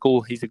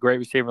physical, he's a great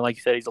receiver. Like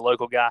you said, he's a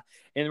local guy.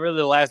 And really,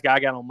 the last guy I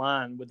got on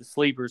mine with the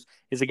sleepers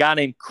is a guy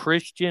named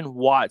Christian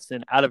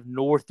Watson out of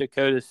North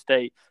Dakota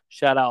State.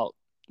 Shout out.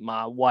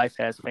 My wife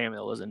has family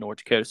that lives in North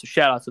Dakota, so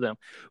shout out to them.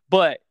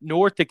 But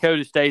North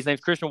Dakota State, his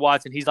name's Christian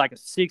Watson. He's like a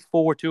 6'4",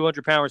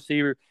 200-pound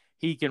receiver.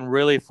 He can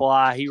really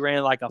fly. He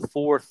ran like a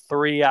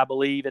 4.3, I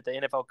believe, at the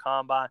NFL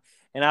Combine.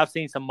 And I've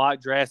seen some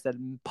mock drafts that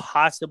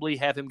possibly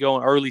have him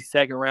going early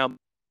second round.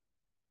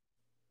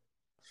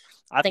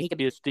 I think he could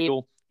be a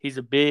steal. He's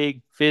a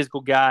big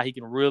physical guy. He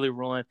can really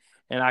run.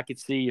 And I could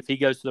see if he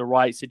goes to the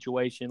right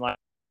situation like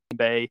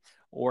Bay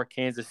or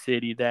Kansas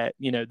City that,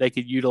 they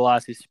could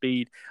utilize his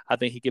speed. I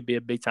think he could be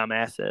a big-time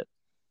asset.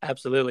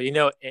 Absolutely.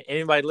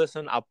 Anybody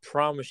listen, I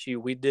promise you,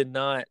 we did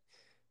not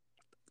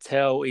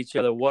tell each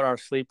other what our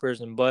sleepers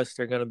and busts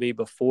are going to be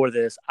before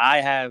this. I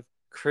have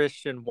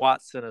Christian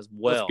Watson as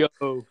well. Let's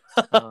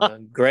go.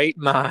 Great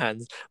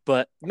minds.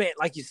 But, man,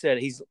 like you said,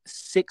 he's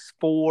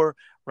 6'4",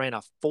 ran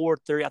a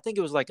 4.3. I think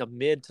it was like a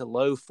mid to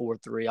low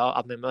 4.3.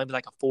 I mean, maybe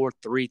like a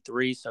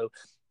 4.33. So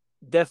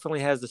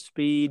definitely has the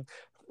speed.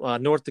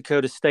 North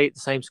Dakota State,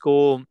 the same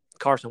school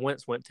Carson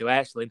Wentz went to,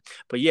 actually.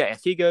 But, yeah,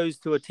 if he goes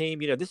to a team,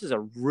 this is a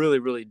really,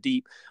 really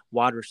deep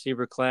wide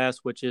receiver class,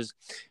 which is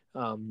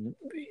a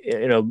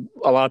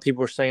lot of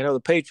people are saying, the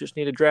Patriots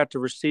need to draft a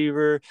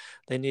receiver.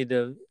 They need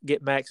to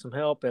get Max some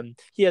help. And,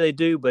 yeah, they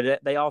do.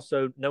 But they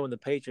also, knowing the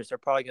Patriots, are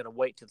probably going to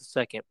wait to the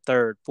second,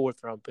 third,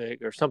 fourth round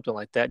pick or something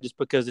like that, just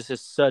because this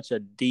is such a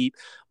deep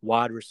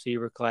wide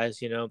receiver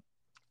class,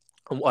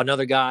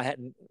 Another guy I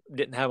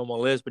didn't have on my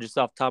list, but just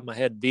off the top of my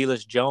head,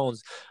 Velus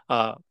Jones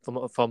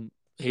from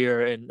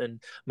here in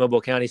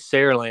Mobile County,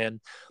 Saraland.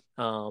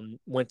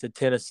 Went to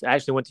Tennessee,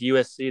 actually went to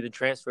USC, then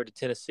transferred to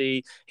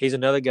Tennessee. He's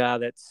another guy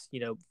that's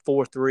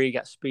 4.3,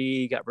 got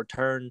speed, got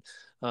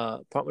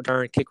punt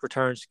return, kick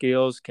return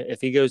skills. If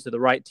he goes to the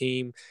right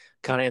team,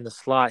 kind of in the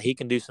slot, he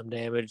can do some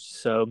damage.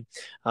 So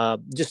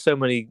just so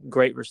many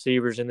great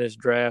receivers in this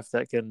draft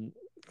that can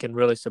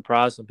really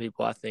surprise some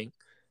people, I think.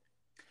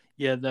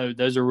 Yeah, no,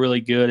 those are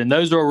really good, and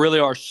those are really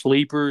our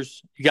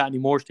sleepers. You got any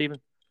more, Steven?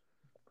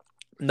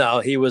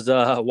 No, he was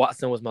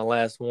Watson was my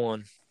last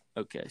one.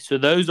 Okay, so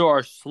those are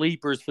our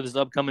sleepers for this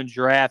upcoming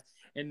draft.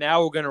 And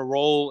now we're going to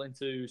roll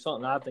into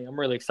something I think I'm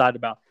really excited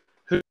about.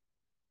 Who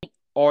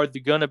are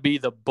going to be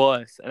the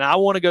busts? And I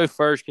want to go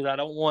first because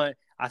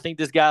I think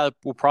this guy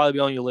will probably be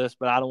on your list,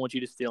 but I don't want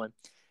you to steal him.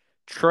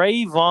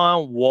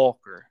 Trayvon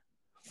Walker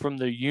from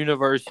the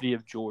University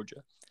of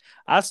Georgia.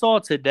 I saw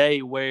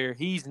today where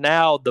he's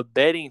now the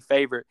betting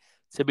favorite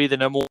to be the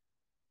number one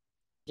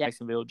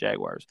Jacksonville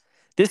Jaguars.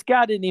 This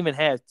guy didn't even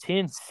have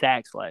 10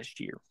 sacks last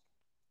year.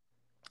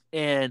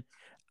 And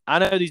I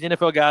know these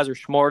NFL guys are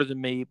smarter than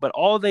me, but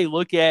all they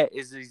look at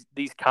is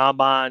these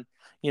combine,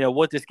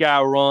 what this guy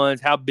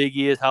runs, how big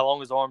he is, how long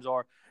his arms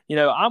are.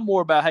 I'm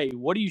more about, hey,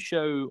 what do you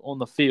show on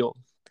the field?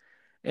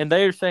 And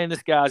they're saying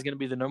this guy is going to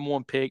be the number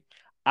one pick.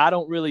 I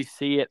don't really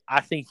see it. I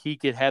think he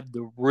could have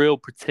the real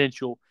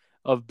potential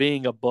of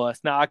being a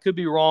bust. Now, I could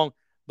be wrong,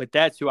 but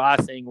that's who I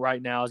think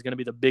right now is going to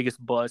be the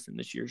biggest bust in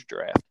this year's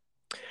draft.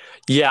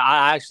 Yeah,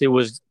 I actually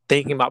was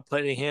thinking about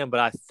putting him, but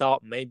I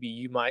thought maybe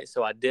you might,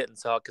 so I didn't.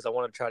 So because I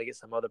want to try to get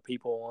some other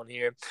people on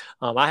here.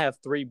 I have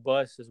 3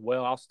 busts as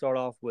well. I'll start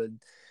off with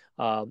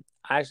I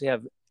actually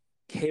have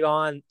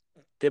Kayvon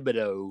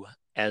Thibodeaux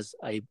as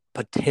a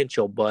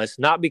potential bust,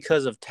 not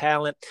because of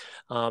talent.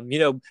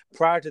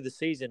 Prior to the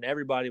season,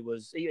 everybody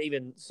was,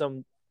 even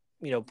some,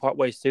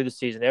 partway through the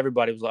season,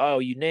 everybody was like, oh,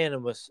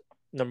 unanimous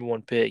number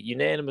one pick,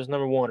 unanimous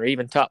number one, or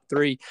even top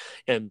 3.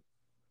 And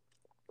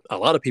a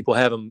lot of people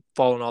have him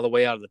falling all the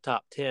way out of the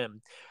top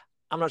 10.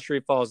 I'm not sure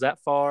he falls that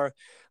far,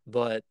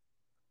 but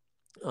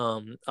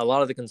a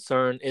lot of the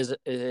concern is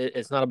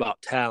it's not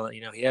about talent.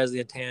 He has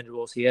the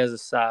intangibles, he has the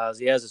size,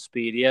 he has the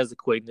speed, he has the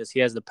quickness, he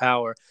has the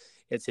power.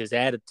 It's his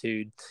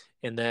attitude,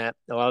 and that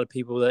a lot of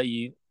people that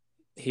you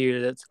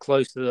hear that's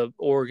close to the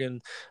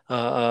Oregon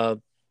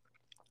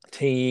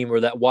team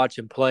or that watch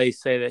him play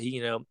say that he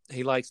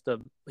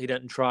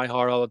doesn't try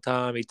hard all the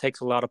time. He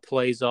takes a lot of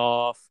plays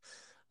off.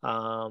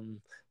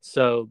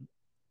 So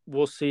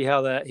we'll see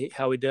how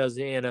he does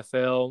in the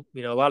NFL.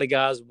 A lot of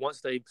guys,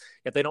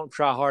 if they don't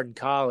try hard in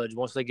college,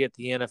 once they get to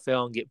the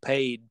NFL and get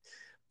paid,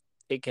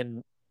 it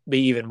can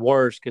be even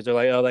worse because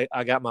they're like,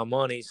 I got my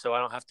money, so I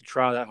don't have to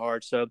try that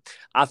hard. So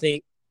I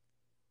think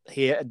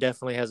he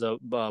definitely has a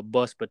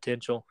bust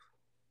potential.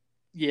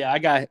 Yeah, I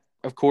got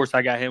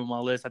him on my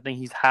list. I think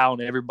he's high on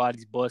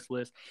everybody's bust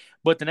list.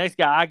 But the next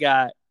guy I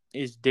got,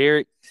 is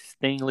Derek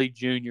Stingley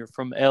Jr.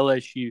 from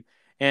LSU.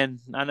 And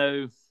I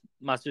know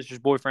my sister's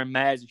boyfriend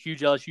Matt is a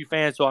huge LSU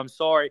fan, so I'm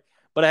sorry,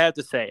 but I have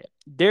to say it.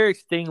 Derek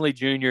Stingley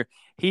Jr.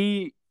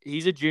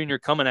 He's a junior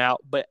coming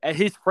out, but at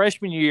his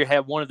freshman year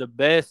had one of the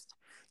best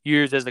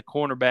years as a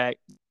cornerback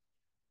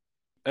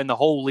in the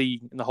whole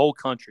league, in the whole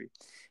country.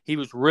 He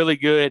was really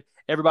good.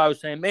 Everybody was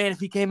saying, man, if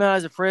he came out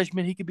as a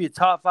freshman, he could be a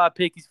top 5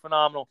 pick. He's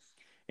phenomenal.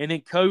 And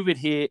then COVID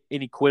hit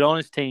and he quit on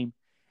his team.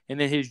 And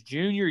then his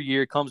junior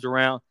year comes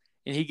around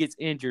and he gets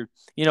injured.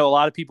 You know, a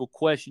lot of people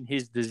question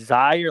his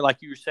desire, like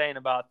you were saying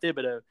about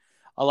Thibodeau.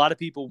 A lot of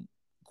people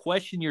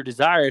question your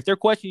desire. If they're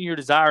questioning your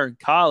desire in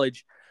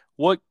college,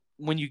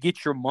 when you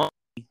get your money,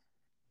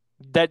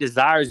 that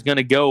desire is going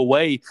to go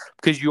away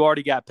because you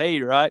already got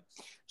paid, right?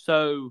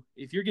 So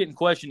if you're getting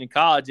questioned in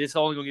college, it's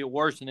only going to get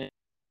worse than it.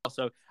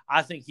 So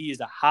I think he is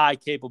a high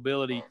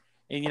capability.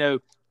 And, you know,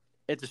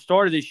 at the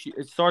start of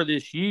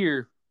this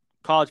year,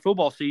 college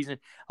football season,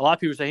 a lot of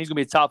people are saying he's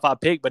going to be a top 5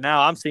 pick, but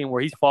now I'm seeing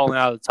where he's falling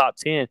out of the top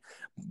 10,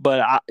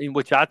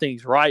 which I think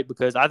is right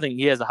because I think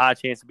he has a high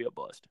chance to be a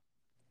bust.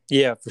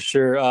 Yeah, for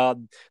sure.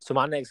 So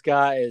my next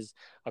guy is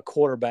a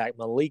quarterback,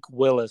 Malik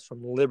Willis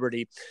from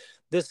Liberty.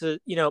 This is,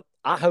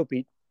 I hope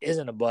he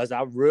isn't a bust.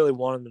 I really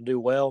want him to do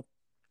well.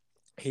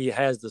 He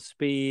has the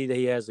speed.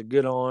 He has a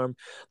good arm.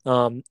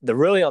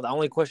 The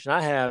only question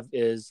I have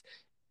is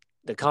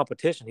the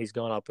competition he's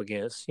going up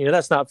against.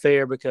 That's not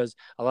fair because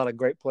a lot of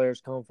great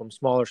players come from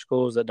smaller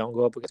schools that don't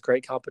go up against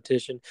great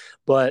competition.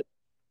 But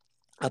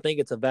I think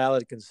it's a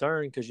valid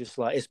concern because just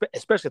like,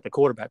 especially at the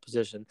quarterback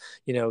position,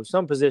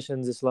 some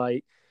positions it's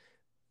like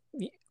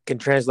can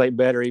translate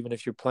better even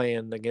if you're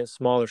playing against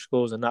smaller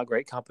schools and not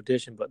great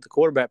competition. But the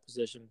quarterback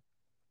position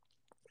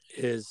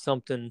is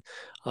something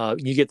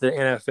you get to the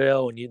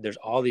NFL and there's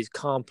all these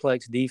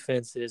complex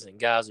defenses and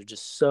guys are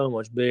just so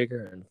much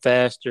bigger and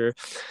faster.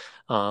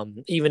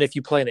 Even if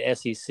you play in the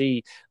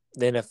SEC,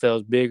 the NFL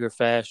is bigger,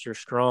 faster,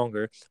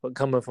 stronger. But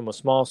coming from a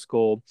small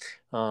school,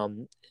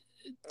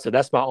 so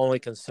that's my only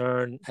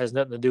concern. Has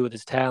nothing to do with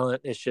his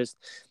talent. It's just,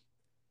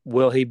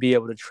 will he be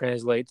able to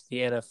translate to the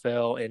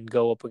NFL and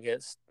go up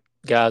against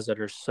guys that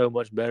are so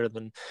much better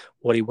than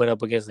what he went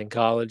up against in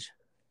college?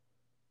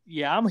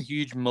 Yeah, I'm a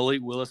huge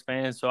Malik Willis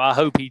fan, so I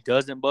hope he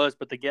doesn't bust.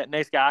 But the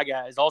next guy I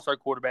got is also a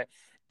quarterback,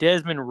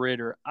 Desmond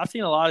Ridder. I've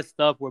seen a lot of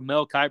stuff where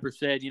Mel Kiper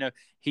said,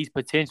 he's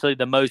potentially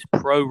the most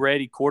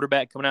pro-ready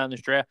quarterback coming out in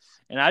this draft,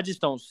 and I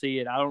just don't see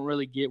it. I don't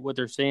really get what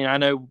they're saying. I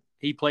know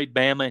he played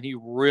Bama, and he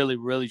really,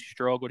 really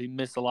struggled. He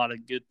missed a lot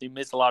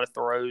of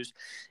throws,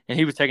 and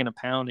he was taking a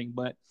pounding.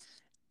 But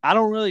I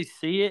don't really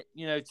see it.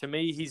 To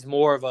me, he's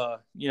more of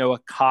a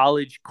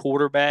college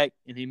quarterback,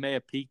 and he may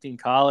have peaked in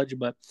college,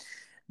 but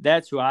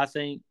that's who I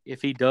think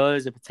if a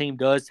team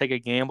does take a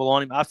gamble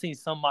on him. I've seen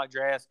some mock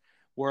drafts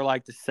where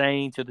like the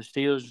Saints or the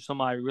Steelers or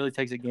somebody really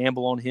takes a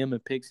gamble on him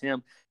and picks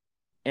him.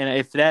 And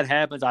if that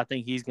happens, I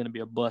think he's going to be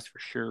a bust for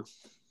sure.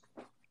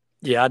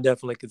 Yeah, I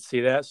definitely could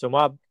see that. So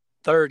my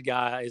third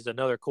guy is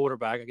another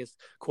quarterback. I guess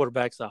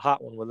quarterback's a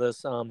hot one with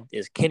us,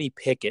 is Kenny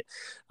Pickett.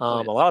 A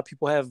lot of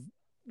people have,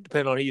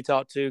 depending on who you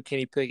talk to,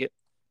 Kenny Pickett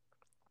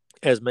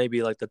as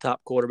maybe like the top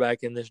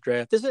quarterback in this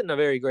draft. This isn't a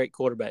very great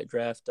quarterback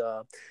draft.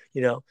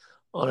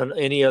 On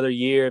any other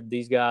year,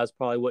 these guys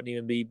probably wouldn't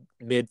even be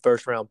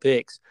mid-first round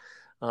picks.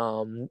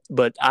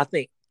 But I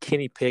think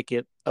Kenny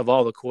Pickett, of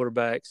all the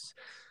quarterbacks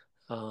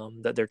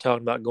that they're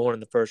talking about going in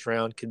the first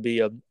round, could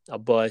be a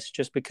bust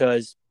just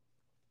because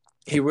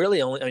he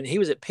really he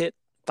was at Pitt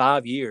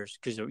 5 years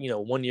because,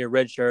 1 year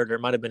redshirt, or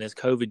it might have been his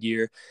COVID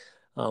year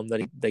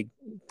that they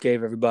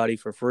gave everybody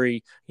for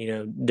free,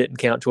 didn't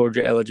count towards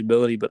your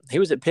eligibility, but he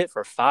was at Pitt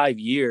for 5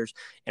 years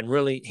and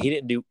really he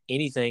didn't do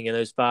anything in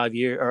those 5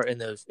 years or in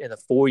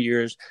the 4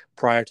 years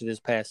prior to this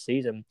past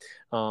season.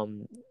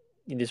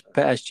 In this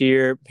past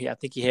year, I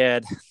think he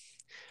had,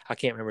 I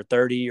can't remember,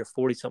 30 or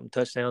 40 something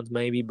touchdowns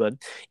maybe, but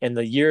in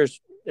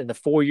the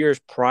 4 years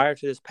prior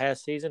to this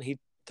past season, he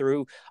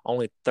threw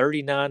only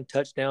 39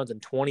 touchdowns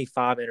and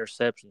 25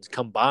 interceptions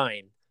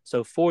combined.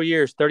 So 4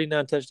 years,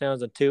 39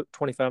 touchdowns and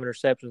 25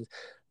 interceptions.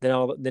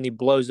 Then he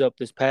blows up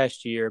this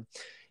past year,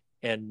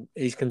 and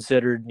he's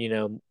considered,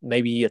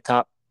 maybe a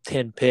top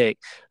 10 pick.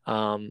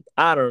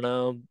 I don't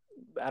know.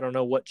 I don't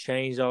know what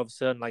changed all of a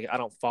sudden. Like, I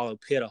don't follow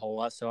Pitt a whole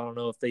lot, so I don't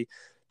know if they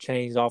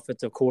changed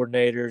offensive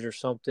coordinators or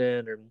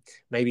something, or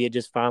maybe it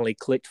just finally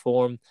clicked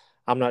for him.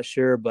 I'm not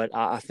sure, but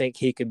I think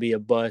he could be a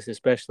bust,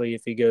 especially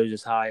if he goes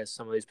as high as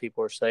some of these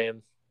people are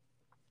saying.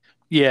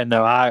 Yeah,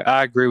 no,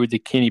 I agree with the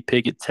Kenny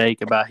Pickett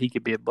take about he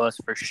could be a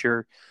bust for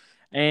sure.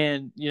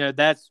 And,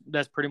 that's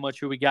pretty much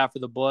who we got for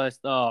the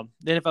bust. The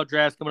NFL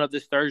draft's coming up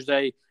this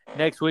Thursday.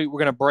 Next week, we're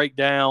going to break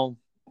down,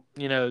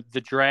 the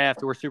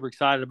draft. We're super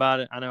excited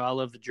about it. I know I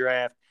love the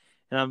draft,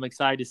 and I'm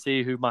excited to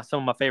see who some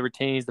of my favorite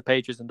teams, the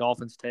Patriots and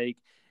Dolphins, take.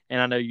 And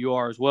I know you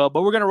are as well.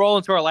 But we're going to roll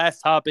into our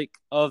last topic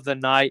of the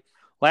night.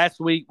 Last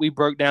week, we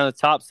broke down the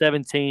top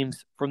 7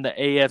 teams from the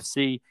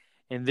AFC.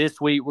 And this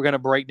week, we're going to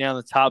break down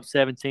the top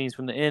 7 teams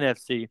from the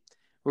NFC.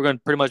 We're going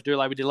to pretty much do it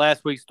like we did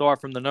last week,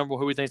 start from the number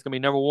who we think is going to be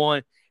number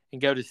 1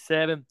 and go to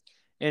 7.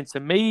 And to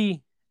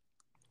me,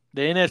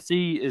 The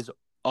NFC is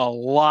a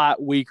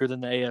lot weaker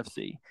than the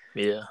AFC.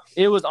 Yeah.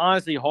 It was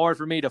honestly hard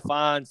for me to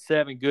find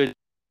 7 good,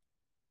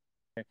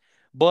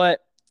 but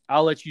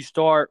I'll let you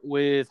start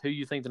with who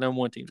you think the number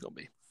 1 team is going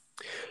to be.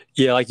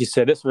 Yeah, like you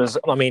said, this was.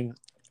 I mean,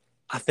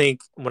 I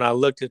think when I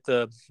looked at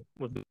off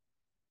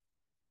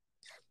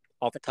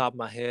the top of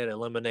my head,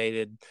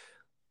 eliminated,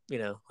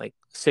 like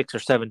 6 or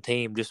 7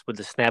 teams just with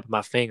the snap of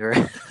my finger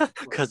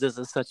because this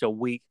is such a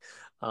weak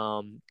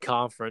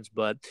conference.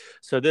 But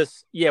so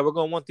we're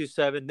going 1 through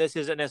 7. This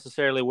isn't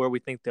necessarily where we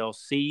think they'll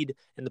seed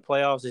in the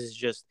playoffs. This is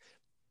just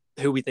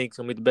who we think is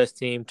going to be the best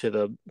team to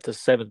the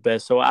 7th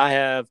best. So I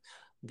have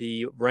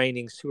the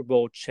reigning Super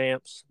Bowl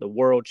champs, the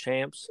world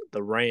champs,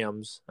 the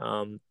Rams.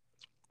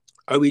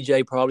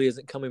 OBJ probably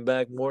isn't coming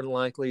back, more than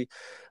likely.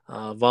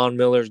 Von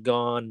Miller's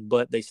gone,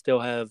 but they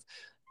still have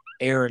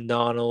Aaron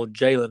Donald,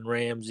 Jalen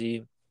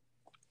Ramsey.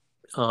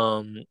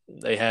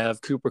 They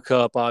have Cooper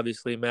Kupp,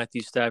 obviously.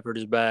 Matthew Stafford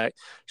is back.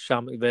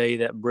 Sean McVay,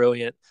 that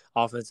brilliant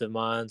offensive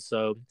mind.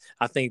 So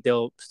I think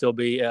they'll still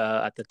be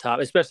at the top,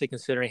 especially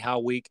considering how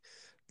weak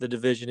the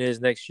division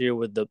is next year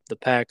with the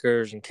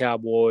Packers and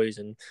Cowboys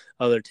and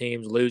other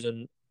teams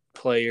losing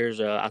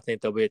players. I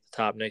think they'll be at the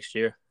top next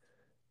year.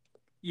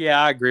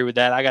 Yeah, I agree with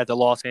that. I got the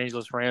Los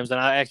Angeles Rams, and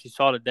I actually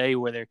saw today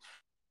where there's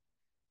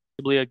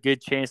probably a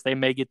good chance they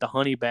may get the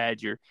Honey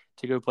Badger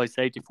to go play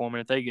safety for them.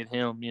 And if they get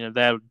him,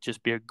 that would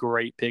just be a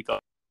great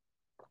pickup.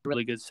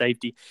 Really good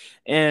safety.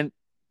 And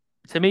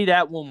to me,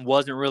 that one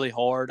wasn't really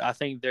hard. I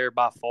think they're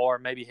by far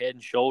maybe head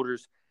and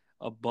shoulders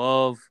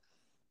above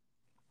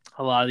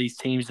a lot of these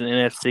teams in the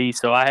NFC.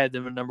 So I had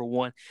them at number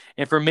 1.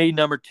 And for me,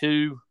 number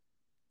 2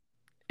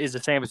 is the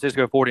San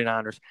Francisco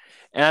 49ers.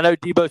 And I know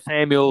Deebo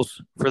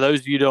Samuels, for those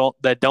of you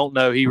that don't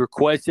know, he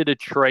requested a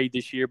trade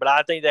this year, but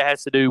I think that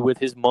has to do with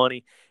his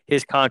money,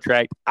 his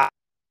contract.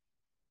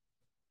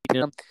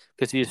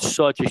 Because he is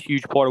such a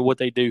huge part of what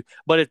they do.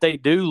 But if they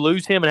do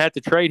lose him and have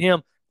to trade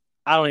him,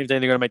 I don't even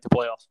think they're going to make the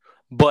playoffs.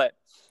 But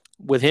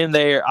with him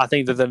there, I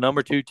think they're the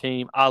number 2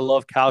 team. I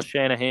love Kyle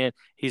Shanahan.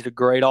 He's a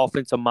great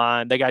offensive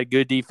mind. They got a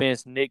good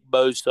defense. Nick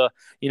Bosa.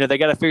 They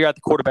got to figure out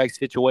the quarterback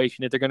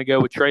situation if they're going to go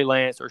with Trey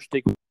Lance or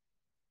stick with.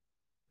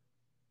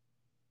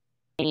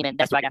 And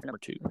that's why I got for number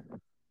 2.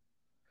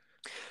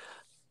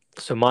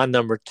 So my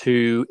number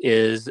 2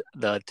 is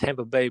the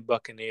Tampa Bay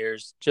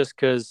Buccaneers, just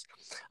because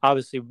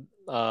obviously,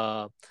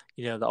 the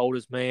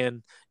oldest man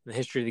in the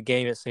history of the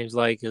game, it seems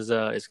like,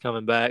 is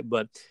coming back.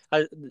 But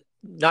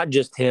not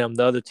just him,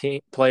 the other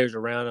team players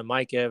around him,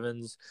 Mike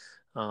Evans,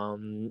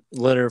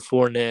 Leonard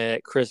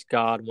Fournette, Chris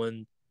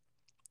Godwin.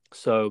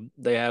 So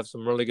they have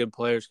some really good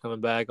players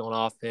coming back on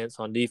offense,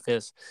 on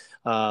defense.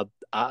 I'm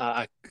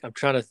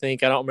trying to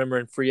think. I don't remember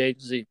in free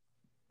agency.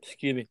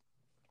 Excuse me.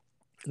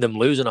 Them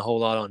losing a whole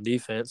lot on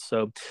defense,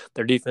 so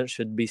their defense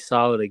should be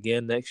solid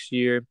again next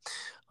year.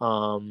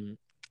 And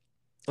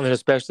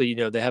especially,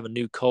 they have a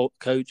new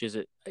coach. Is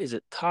it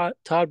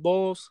Todd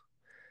Bowles?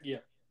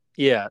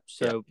 Yeah.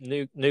 So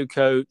new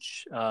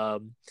coach,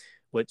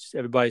 which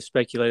everybody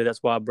speculated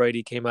that's why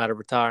Brady came out of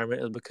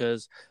retirement, is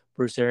because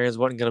Bruce Arians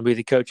wasn't going to be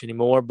the coach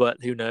anymore. But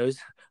who knows?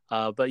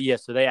 But yeah,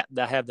 so I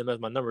have them as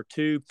my number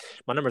 2.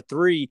 My number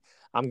 3,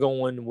 I'm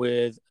going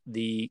with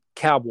the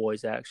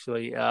Cowboys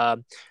actually.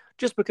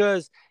 Just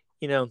because,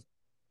 the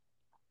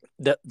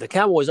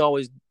Cowboys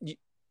always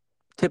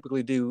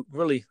typically do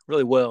really,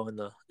 really well in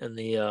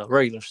the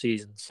regular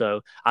season. So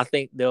I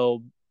think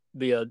they'll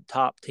be a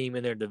top team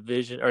in their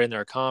division or in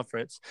their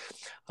conference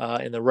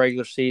in the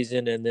regular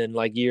season. And then,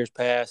 like years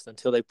past,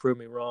 until they prove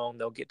me wrong,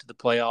 they'll get to the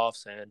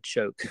playoffs and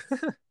choke.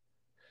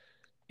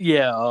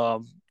 Yeah,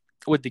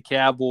 with the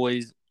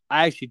Cowboys,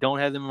 I actually don't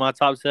have them in my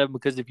top 7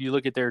 because if you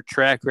look at their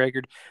track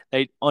record,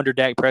 under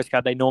Dak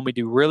Prescott, they normally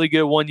do really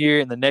good one year,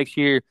 and the next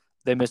year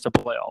they miss the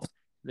playoffs.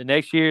 The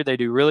next year they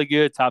do really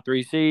good, top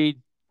 3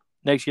 seed.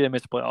 Next year they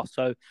miss the playoffs.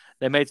 So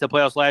they made the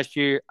playoffs last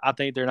year. I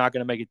think they're not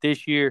going to make it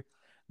this year.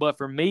 But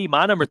for me,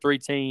 my number 3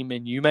 team,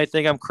 and you may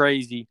think I'm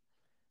crazy,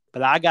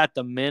 but I got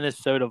the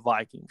Minnesota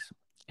Vikings.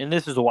 And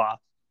this is why.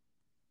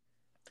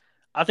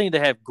 I think they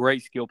have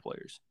great skill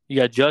players. You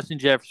got Justin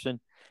Jefferson,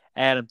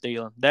 Adam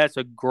Thielen. That's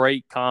a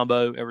great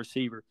combo at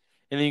receiver.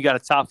 And then you got a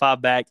top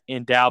 5 back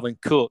in Dalvin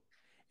Cook.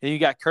 And then you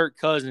got Kirk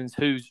Cousins,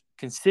 who's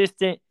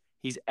consistent.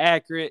 He's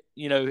accurate.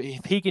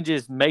 If he can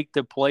just make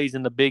the plays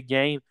in the big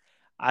game,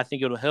 I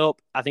think it'll help.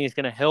 I think it's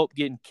going to help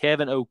getting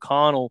Kevin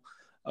O'Connell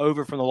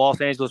over from the Los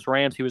Angeles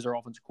Rams. He was their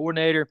offensive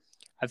coordinator.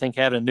 I think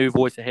having a new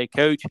voice of head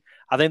coach.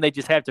 I think they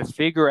just have to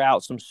figure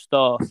out some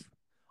stuff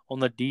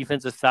on the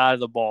defensive side of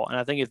the ball. And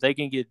I think if they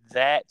can get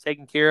that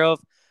taken care of,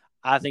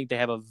 I think they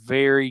have a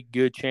very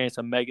good chance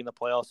of making the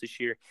playoffs this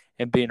year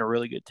and being a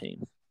really good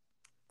team.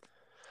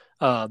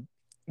 I'm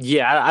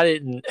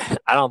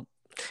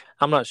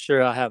not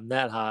sure I have them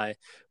that high,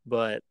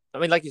 but I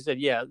mean, like you said,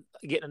 yeah,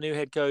 getting a new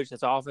head coach,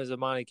 that's an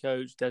offensive-minded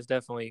coach, that's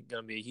definitely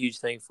going to be a huge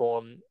thing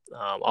for them.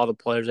 All the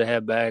players they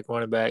have back,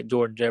 running back,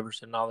 Jordan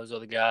Jefferson, all those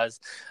other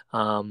guys.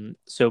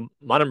 So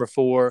my number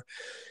 4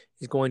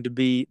 is going to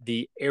be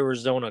the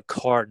Arizona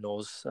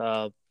Cardinals.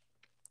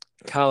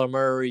 Kyler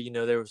Murray,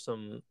 there was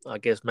some, I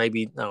guess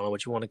maybe, I don't know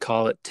what you want to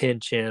call it,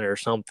 tension or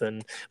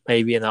something,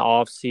 maybe in the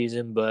off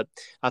season, but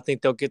I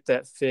think they'll get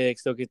that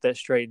fixed. They'll get that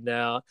straightened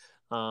out.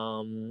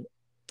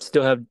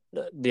 Still have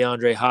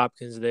DeAndre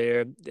Hopkins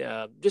there.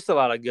 Just a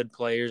lot of good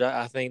players.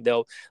 I think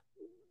they'll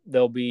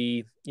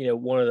be,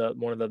 one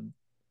of the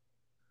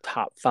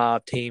top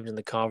 5 teams in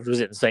the conference.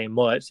 It didn't say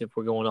much if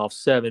we're going off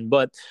 7,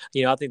 but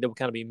I think they'll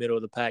kind of be middle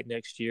of the pack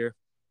next year.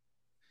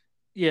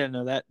 Yeah,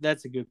 no,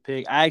 that's a good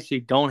pick. I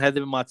actually don't have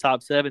them in my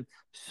top 7.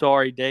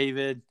 Sorry,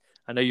 David.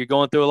 I know you're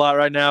going through a lot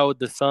right now with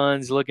the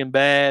Suns looking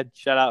bad.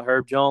 Shout out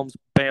Herb Jones,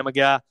 Bama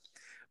guy.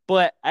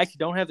 But I actually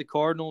don't have the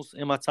Cardinals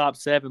in my top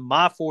 7.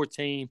 My 4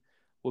 team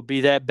would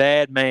be that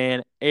bad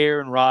man,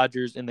 Aaron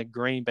Rodgers, and the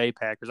Green Bay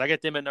Packers. I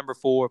got them at number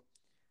 4.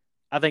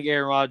 I think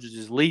Aaron Rodgers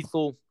is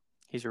lethal.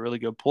 He's a really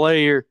good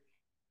player.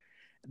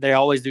 They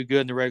always do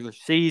good in the regular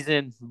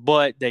season,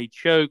 but they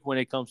choke when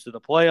it comes to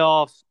the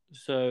playoffs.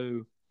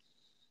 So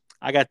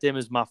I got them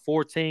as my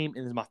 4 team.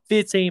 And as my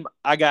 5th team,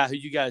 I got who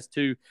you guys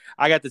too.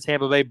 I got the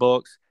Tampa Bay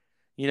Bucks.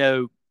 You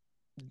know,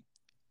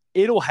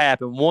 it'll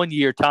happen. One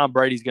year, Tom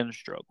Brady's going to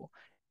struggle.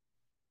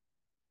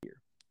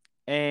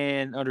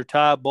 And under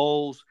Todd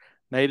Bowles,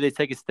 maybe they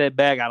take a step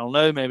back. I don't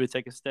know. Maybe they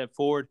take a step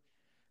forward.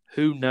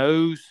 Who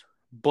knows?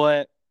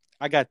 But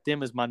I got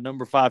them as my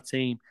number 5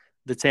 team,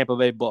 the Tampa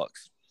Bay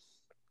Bucks.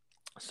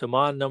 So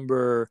my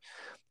number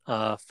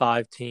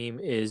 5 team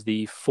is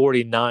the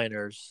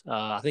 49ers.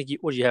 I think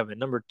what do you have at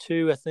number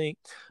 2? I think.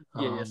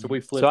 Yeah. So we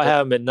flipped. So I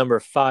have them at number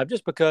 5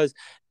 just because,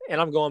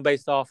 and I'm going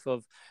based off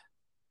of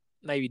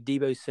maybe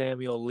Deebo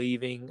Samuel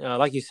leaving.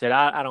 Like you said,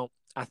 I don't.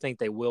 I think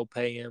they will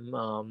pay him.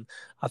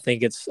 I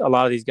think it's a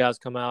lot of these guys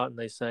come out and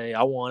they say,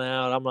 "I want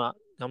out.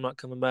 I'm not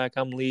coming back.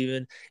 I'm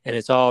leaving," and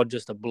it's all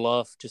just a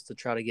bluff, just to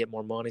try to get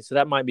more money. So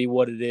that might be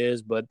what it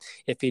is. But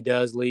if he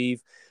does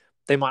leave,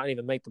 they might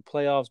even make the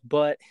playoffs.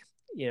 But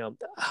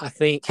I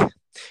think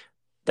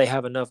they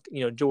have enough.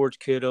 George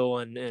Kittle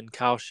and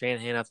Kyle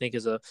Shanahan, I think,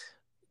 is a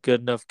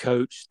good enough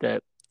coach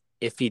that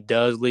if he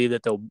does leave,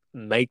 that they'll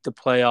make the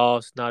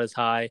playoffs. Not as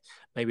high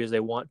maybe as they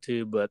want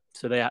to, but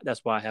so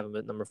that's why I have them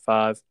at number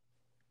 5.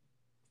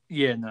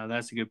 Yeah, no,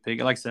 that's a good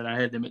pick. Like I said,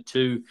 I had them at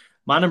 2.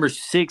 My number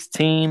 6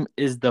 team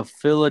is the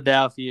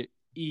Philadelphia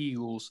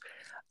Eagles.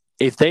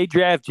 If they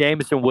draft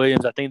Jameson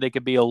Williams, I think they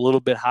could be a little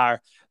bit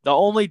higher. The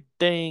only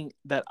thing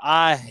that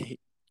I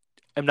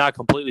am not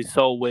completely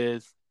sold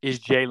with is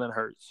Jalen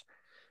Hurts.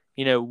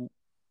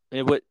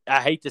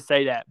 I hate to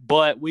say that,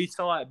 but we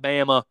saw at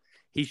Bama,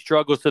 he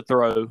struggles to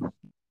throw.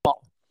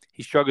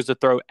 He struggles to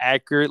throw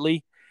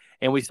accurately,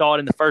 and we saw it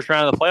in the first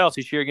round of the playoffs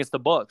this year against the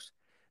Bucks.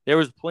 There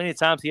was plenty of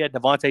times he had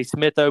Devontae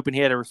Smith open,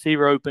 he had a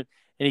receiver open,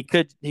 and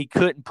he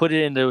couldn't put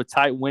it into a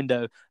tight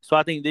window. So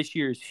I think this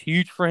year is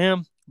huge for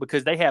him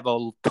because they have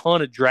a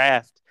ton of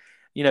draft,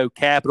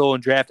 capital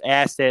and draft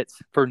assets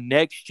for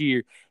next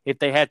year if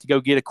they had to go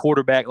get a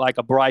quarterback like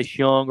a Bryce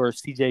Young or a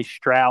C.J.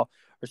 Stroud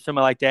or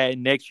something like that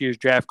in next year's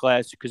draft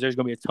class because there's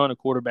going to be a ton of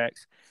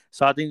quarterbacks.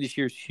 So I think this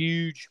year is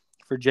huge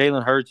for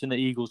Jalen Hurts and the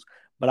Eagles,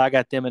 but I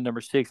got them at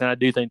number 6, and I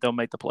do think they'll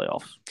make the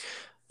playoffs.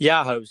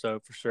 Yeah, I hope so,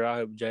 for sure. I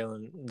hope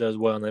Jalen does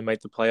well and they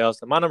make the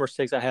playoffs. And my number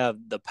 6, I have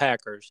the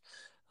Packers.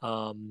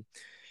 I'd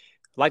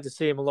like to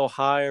see him a little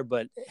higher,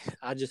 but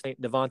I just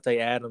think Devontae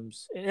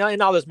Adams,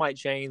 and all this might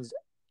change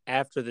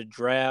after the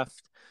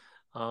draft,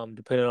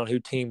 depending on who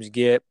teams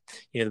get.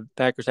 The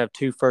Packers have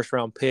 2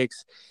 first-round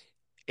picks.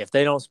 If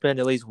they don't spend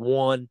at least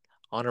one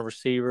on a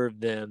receiver,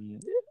 then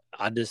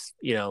I just,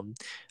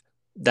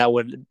 that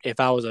would,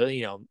 if I was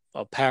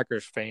a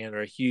Packers fan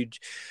or a huge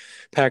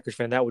Packers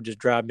fan, that would just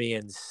drive me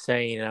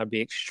insane, and I'd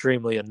be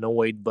extremely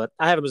annoyed. But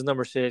I have him as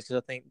number 6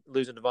 because I think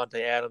losing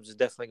Devontae Adams is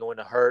definitely going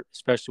to hurt,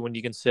 especially when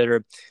you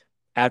consider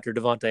after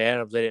Devontae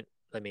Adams, they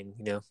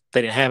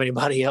didn't have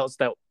anybody else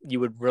that you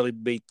would really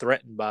be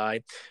threatened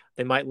by.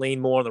 They might lean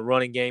more on the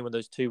running game with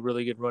those 2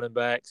 really good running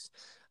backs.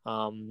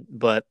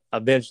 But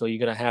eventually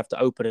you're going to have to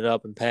open it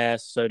up and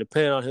pass. So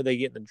depending on who they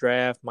get in the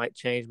draft might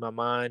change my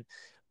mind.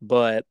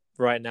 But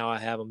right now I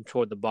have them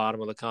toward the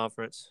bottom of the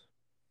conference.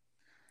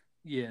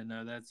 Yeah,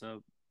 no,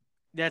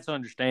 that's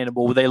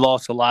understandable. They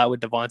lost a lot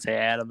with Devontae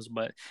Adams,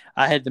 but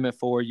I had them at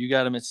 4. You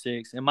got them at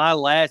 6. And my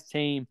last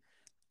team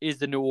is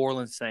the New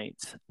Orleans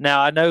Saints.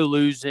 Now, I know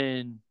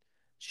losing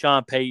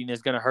Sean Payton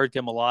is going to hurt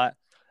them a lot,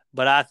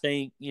 but I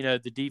think,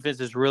 the defense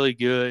is really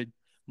good.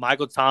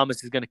 Michael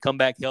Thomas is going to come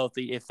back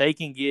healthy. If they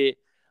can get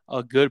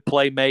a good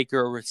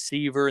playmaker, a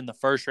receiver in the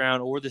first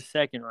round or the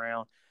second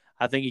round,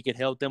 I think he could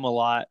help them a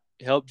lot.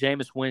 Help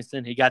Jameis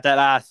Winston. He got that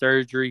eye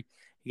surgery.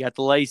 He got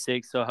the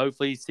LASIK, so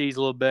hopefully he sees a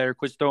little better,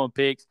 quits throwing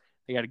picks.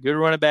 They got a good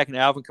running back in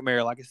Alvin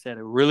Kamara. Like I said,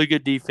 a really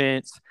good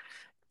defense.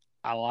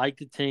 I like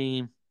the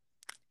team,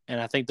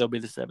 and I think they'll be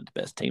the 7th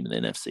best team in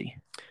the NFC.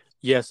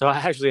 Yeah, so I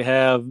actually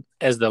have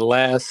as the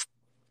last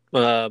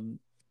team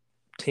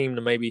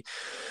to maybe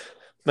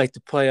make the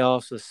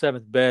playoffs, the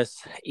 7th best.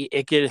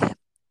 It could,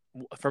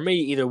 for me,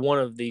 either one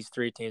of these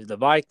 3 teams, the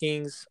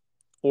Vikings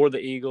or the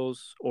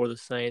Eagles or the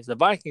Saints. The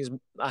Vikings,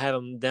 I have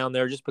them down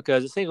there just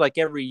because it seems like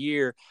every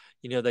year,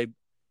 they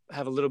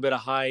have a little bit of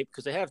hype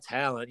because they have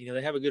talent.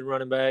 They have a good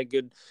running back,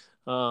 good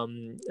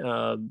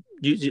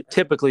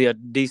typically a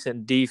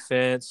decent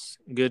defense,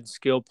 good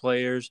skill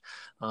players,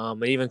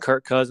 and even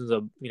Kirk Cousins,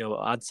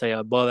 I'd say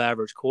above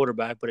average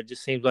quarterback. But it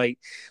just seems like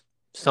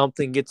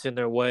something gets in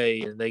their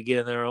way and they get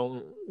in their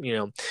own.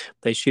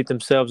 They shoot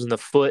themselves in the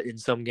foot in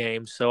some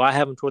games. So I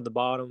have them toward the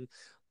bottom.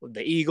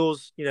 The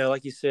Eagles,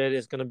 like you said,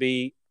 is going to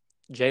be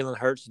Jalen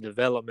Hurts'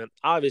 development.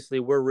 Obviously,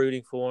 we're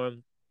rooting for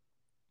him.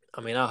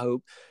 I mean, I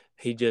hope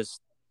he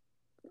just,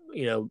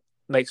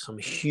 make some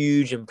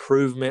huge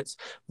improvements,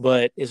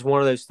 but it's one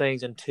of those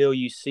things until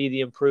you see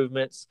the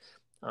improvements.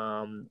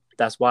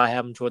 That's why I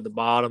have him toward the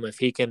bottom. If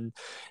he can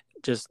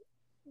just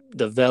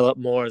develop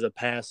more as a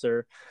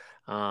passer,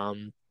 that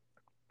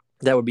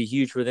would be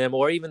huge for them,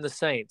 or even the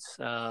Saints.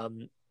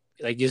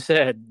 Like you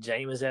said,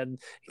 Jameis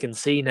can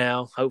see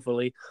now,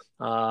 hopefully.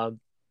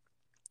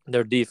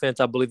 Their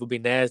defense, I believe, will be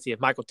nasty. If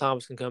Michael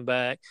Thomas can come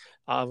back,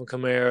 Alvin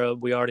Kamara,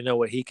 we already know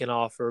what he can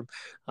offer.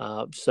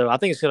 So I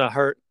think it's going to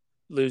hurt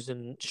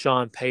losing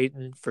Sean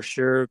Payton for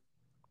sure,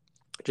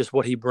 just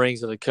what he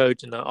brings as a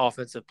coach and the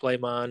offensive play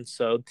mind.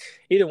 So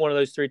either one of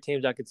those three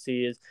teams I could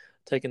see is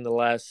taking the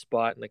last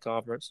spot in the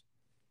conference.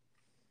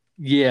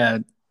 Yeah,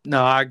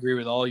 no, I agree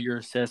with all your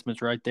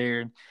assessments right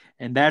there.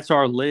 And that's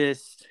our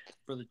list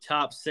for the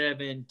top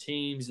 7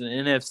 teams in the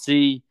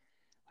NFC.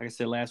 Like I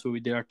said, last week we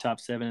did our top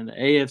 7 in the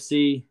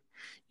AFC.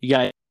 You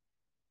got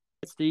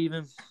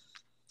Steven.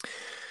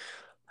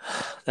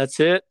 That's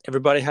it.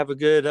 Everybody have a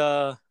good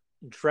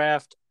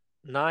draft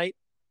night.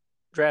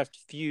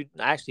 Few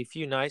nights,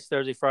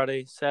 Thursday,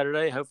 Friday,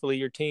 Saturday. Hopefully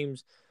your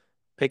teams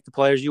pick the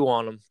players you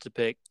want them to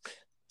pick.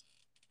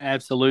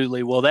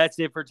 Absolutely. Well, that's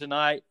it for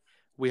tonight.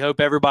 We hope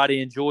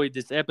everybody enjoyed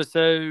this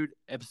episode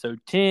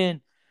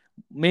 10.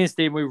 Me and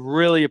Steve, we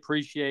really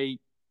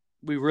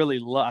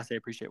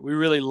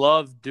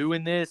love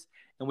doing this,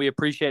 and we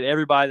appreciate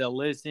everybody that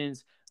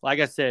listens. Like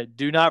I said,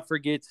 do not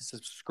forget to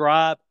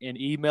subscribe and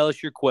email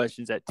us your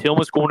questions at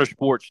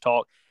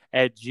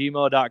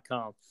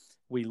tillmanscornersportstalk@gmail.com.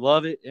 We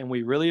love it, and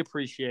we really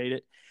appreciate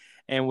it.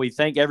 And we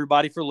thank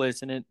everybody for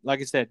listening. Like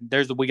I said,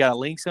 we got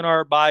links in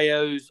our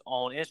bios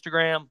on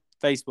Instagram,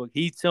 Facebook,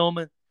 Heath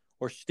Tillman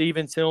or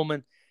Steven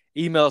Tillman.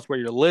 Email us where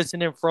you're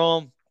listening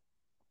from.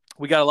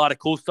 We got a lot of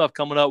cool stuff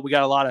coming up. We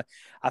got a lot of,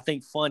 I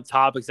think, fun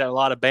topics that a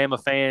lot of Bama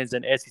fans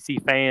and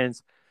SEC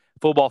fans,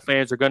 football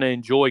fans are going to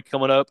enjoy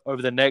coming up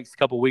over the next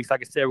couple of weeks.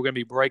 Like I said, we're going to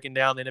be breaking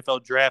down the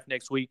NFL draft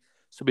next week.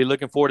 So be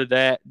looking forward to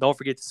that. Don't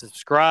forget to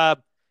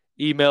subscribe,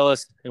 email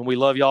us, and we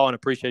love y'all and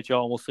appreciate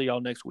y'all, and we'll see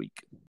y'all next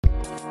week.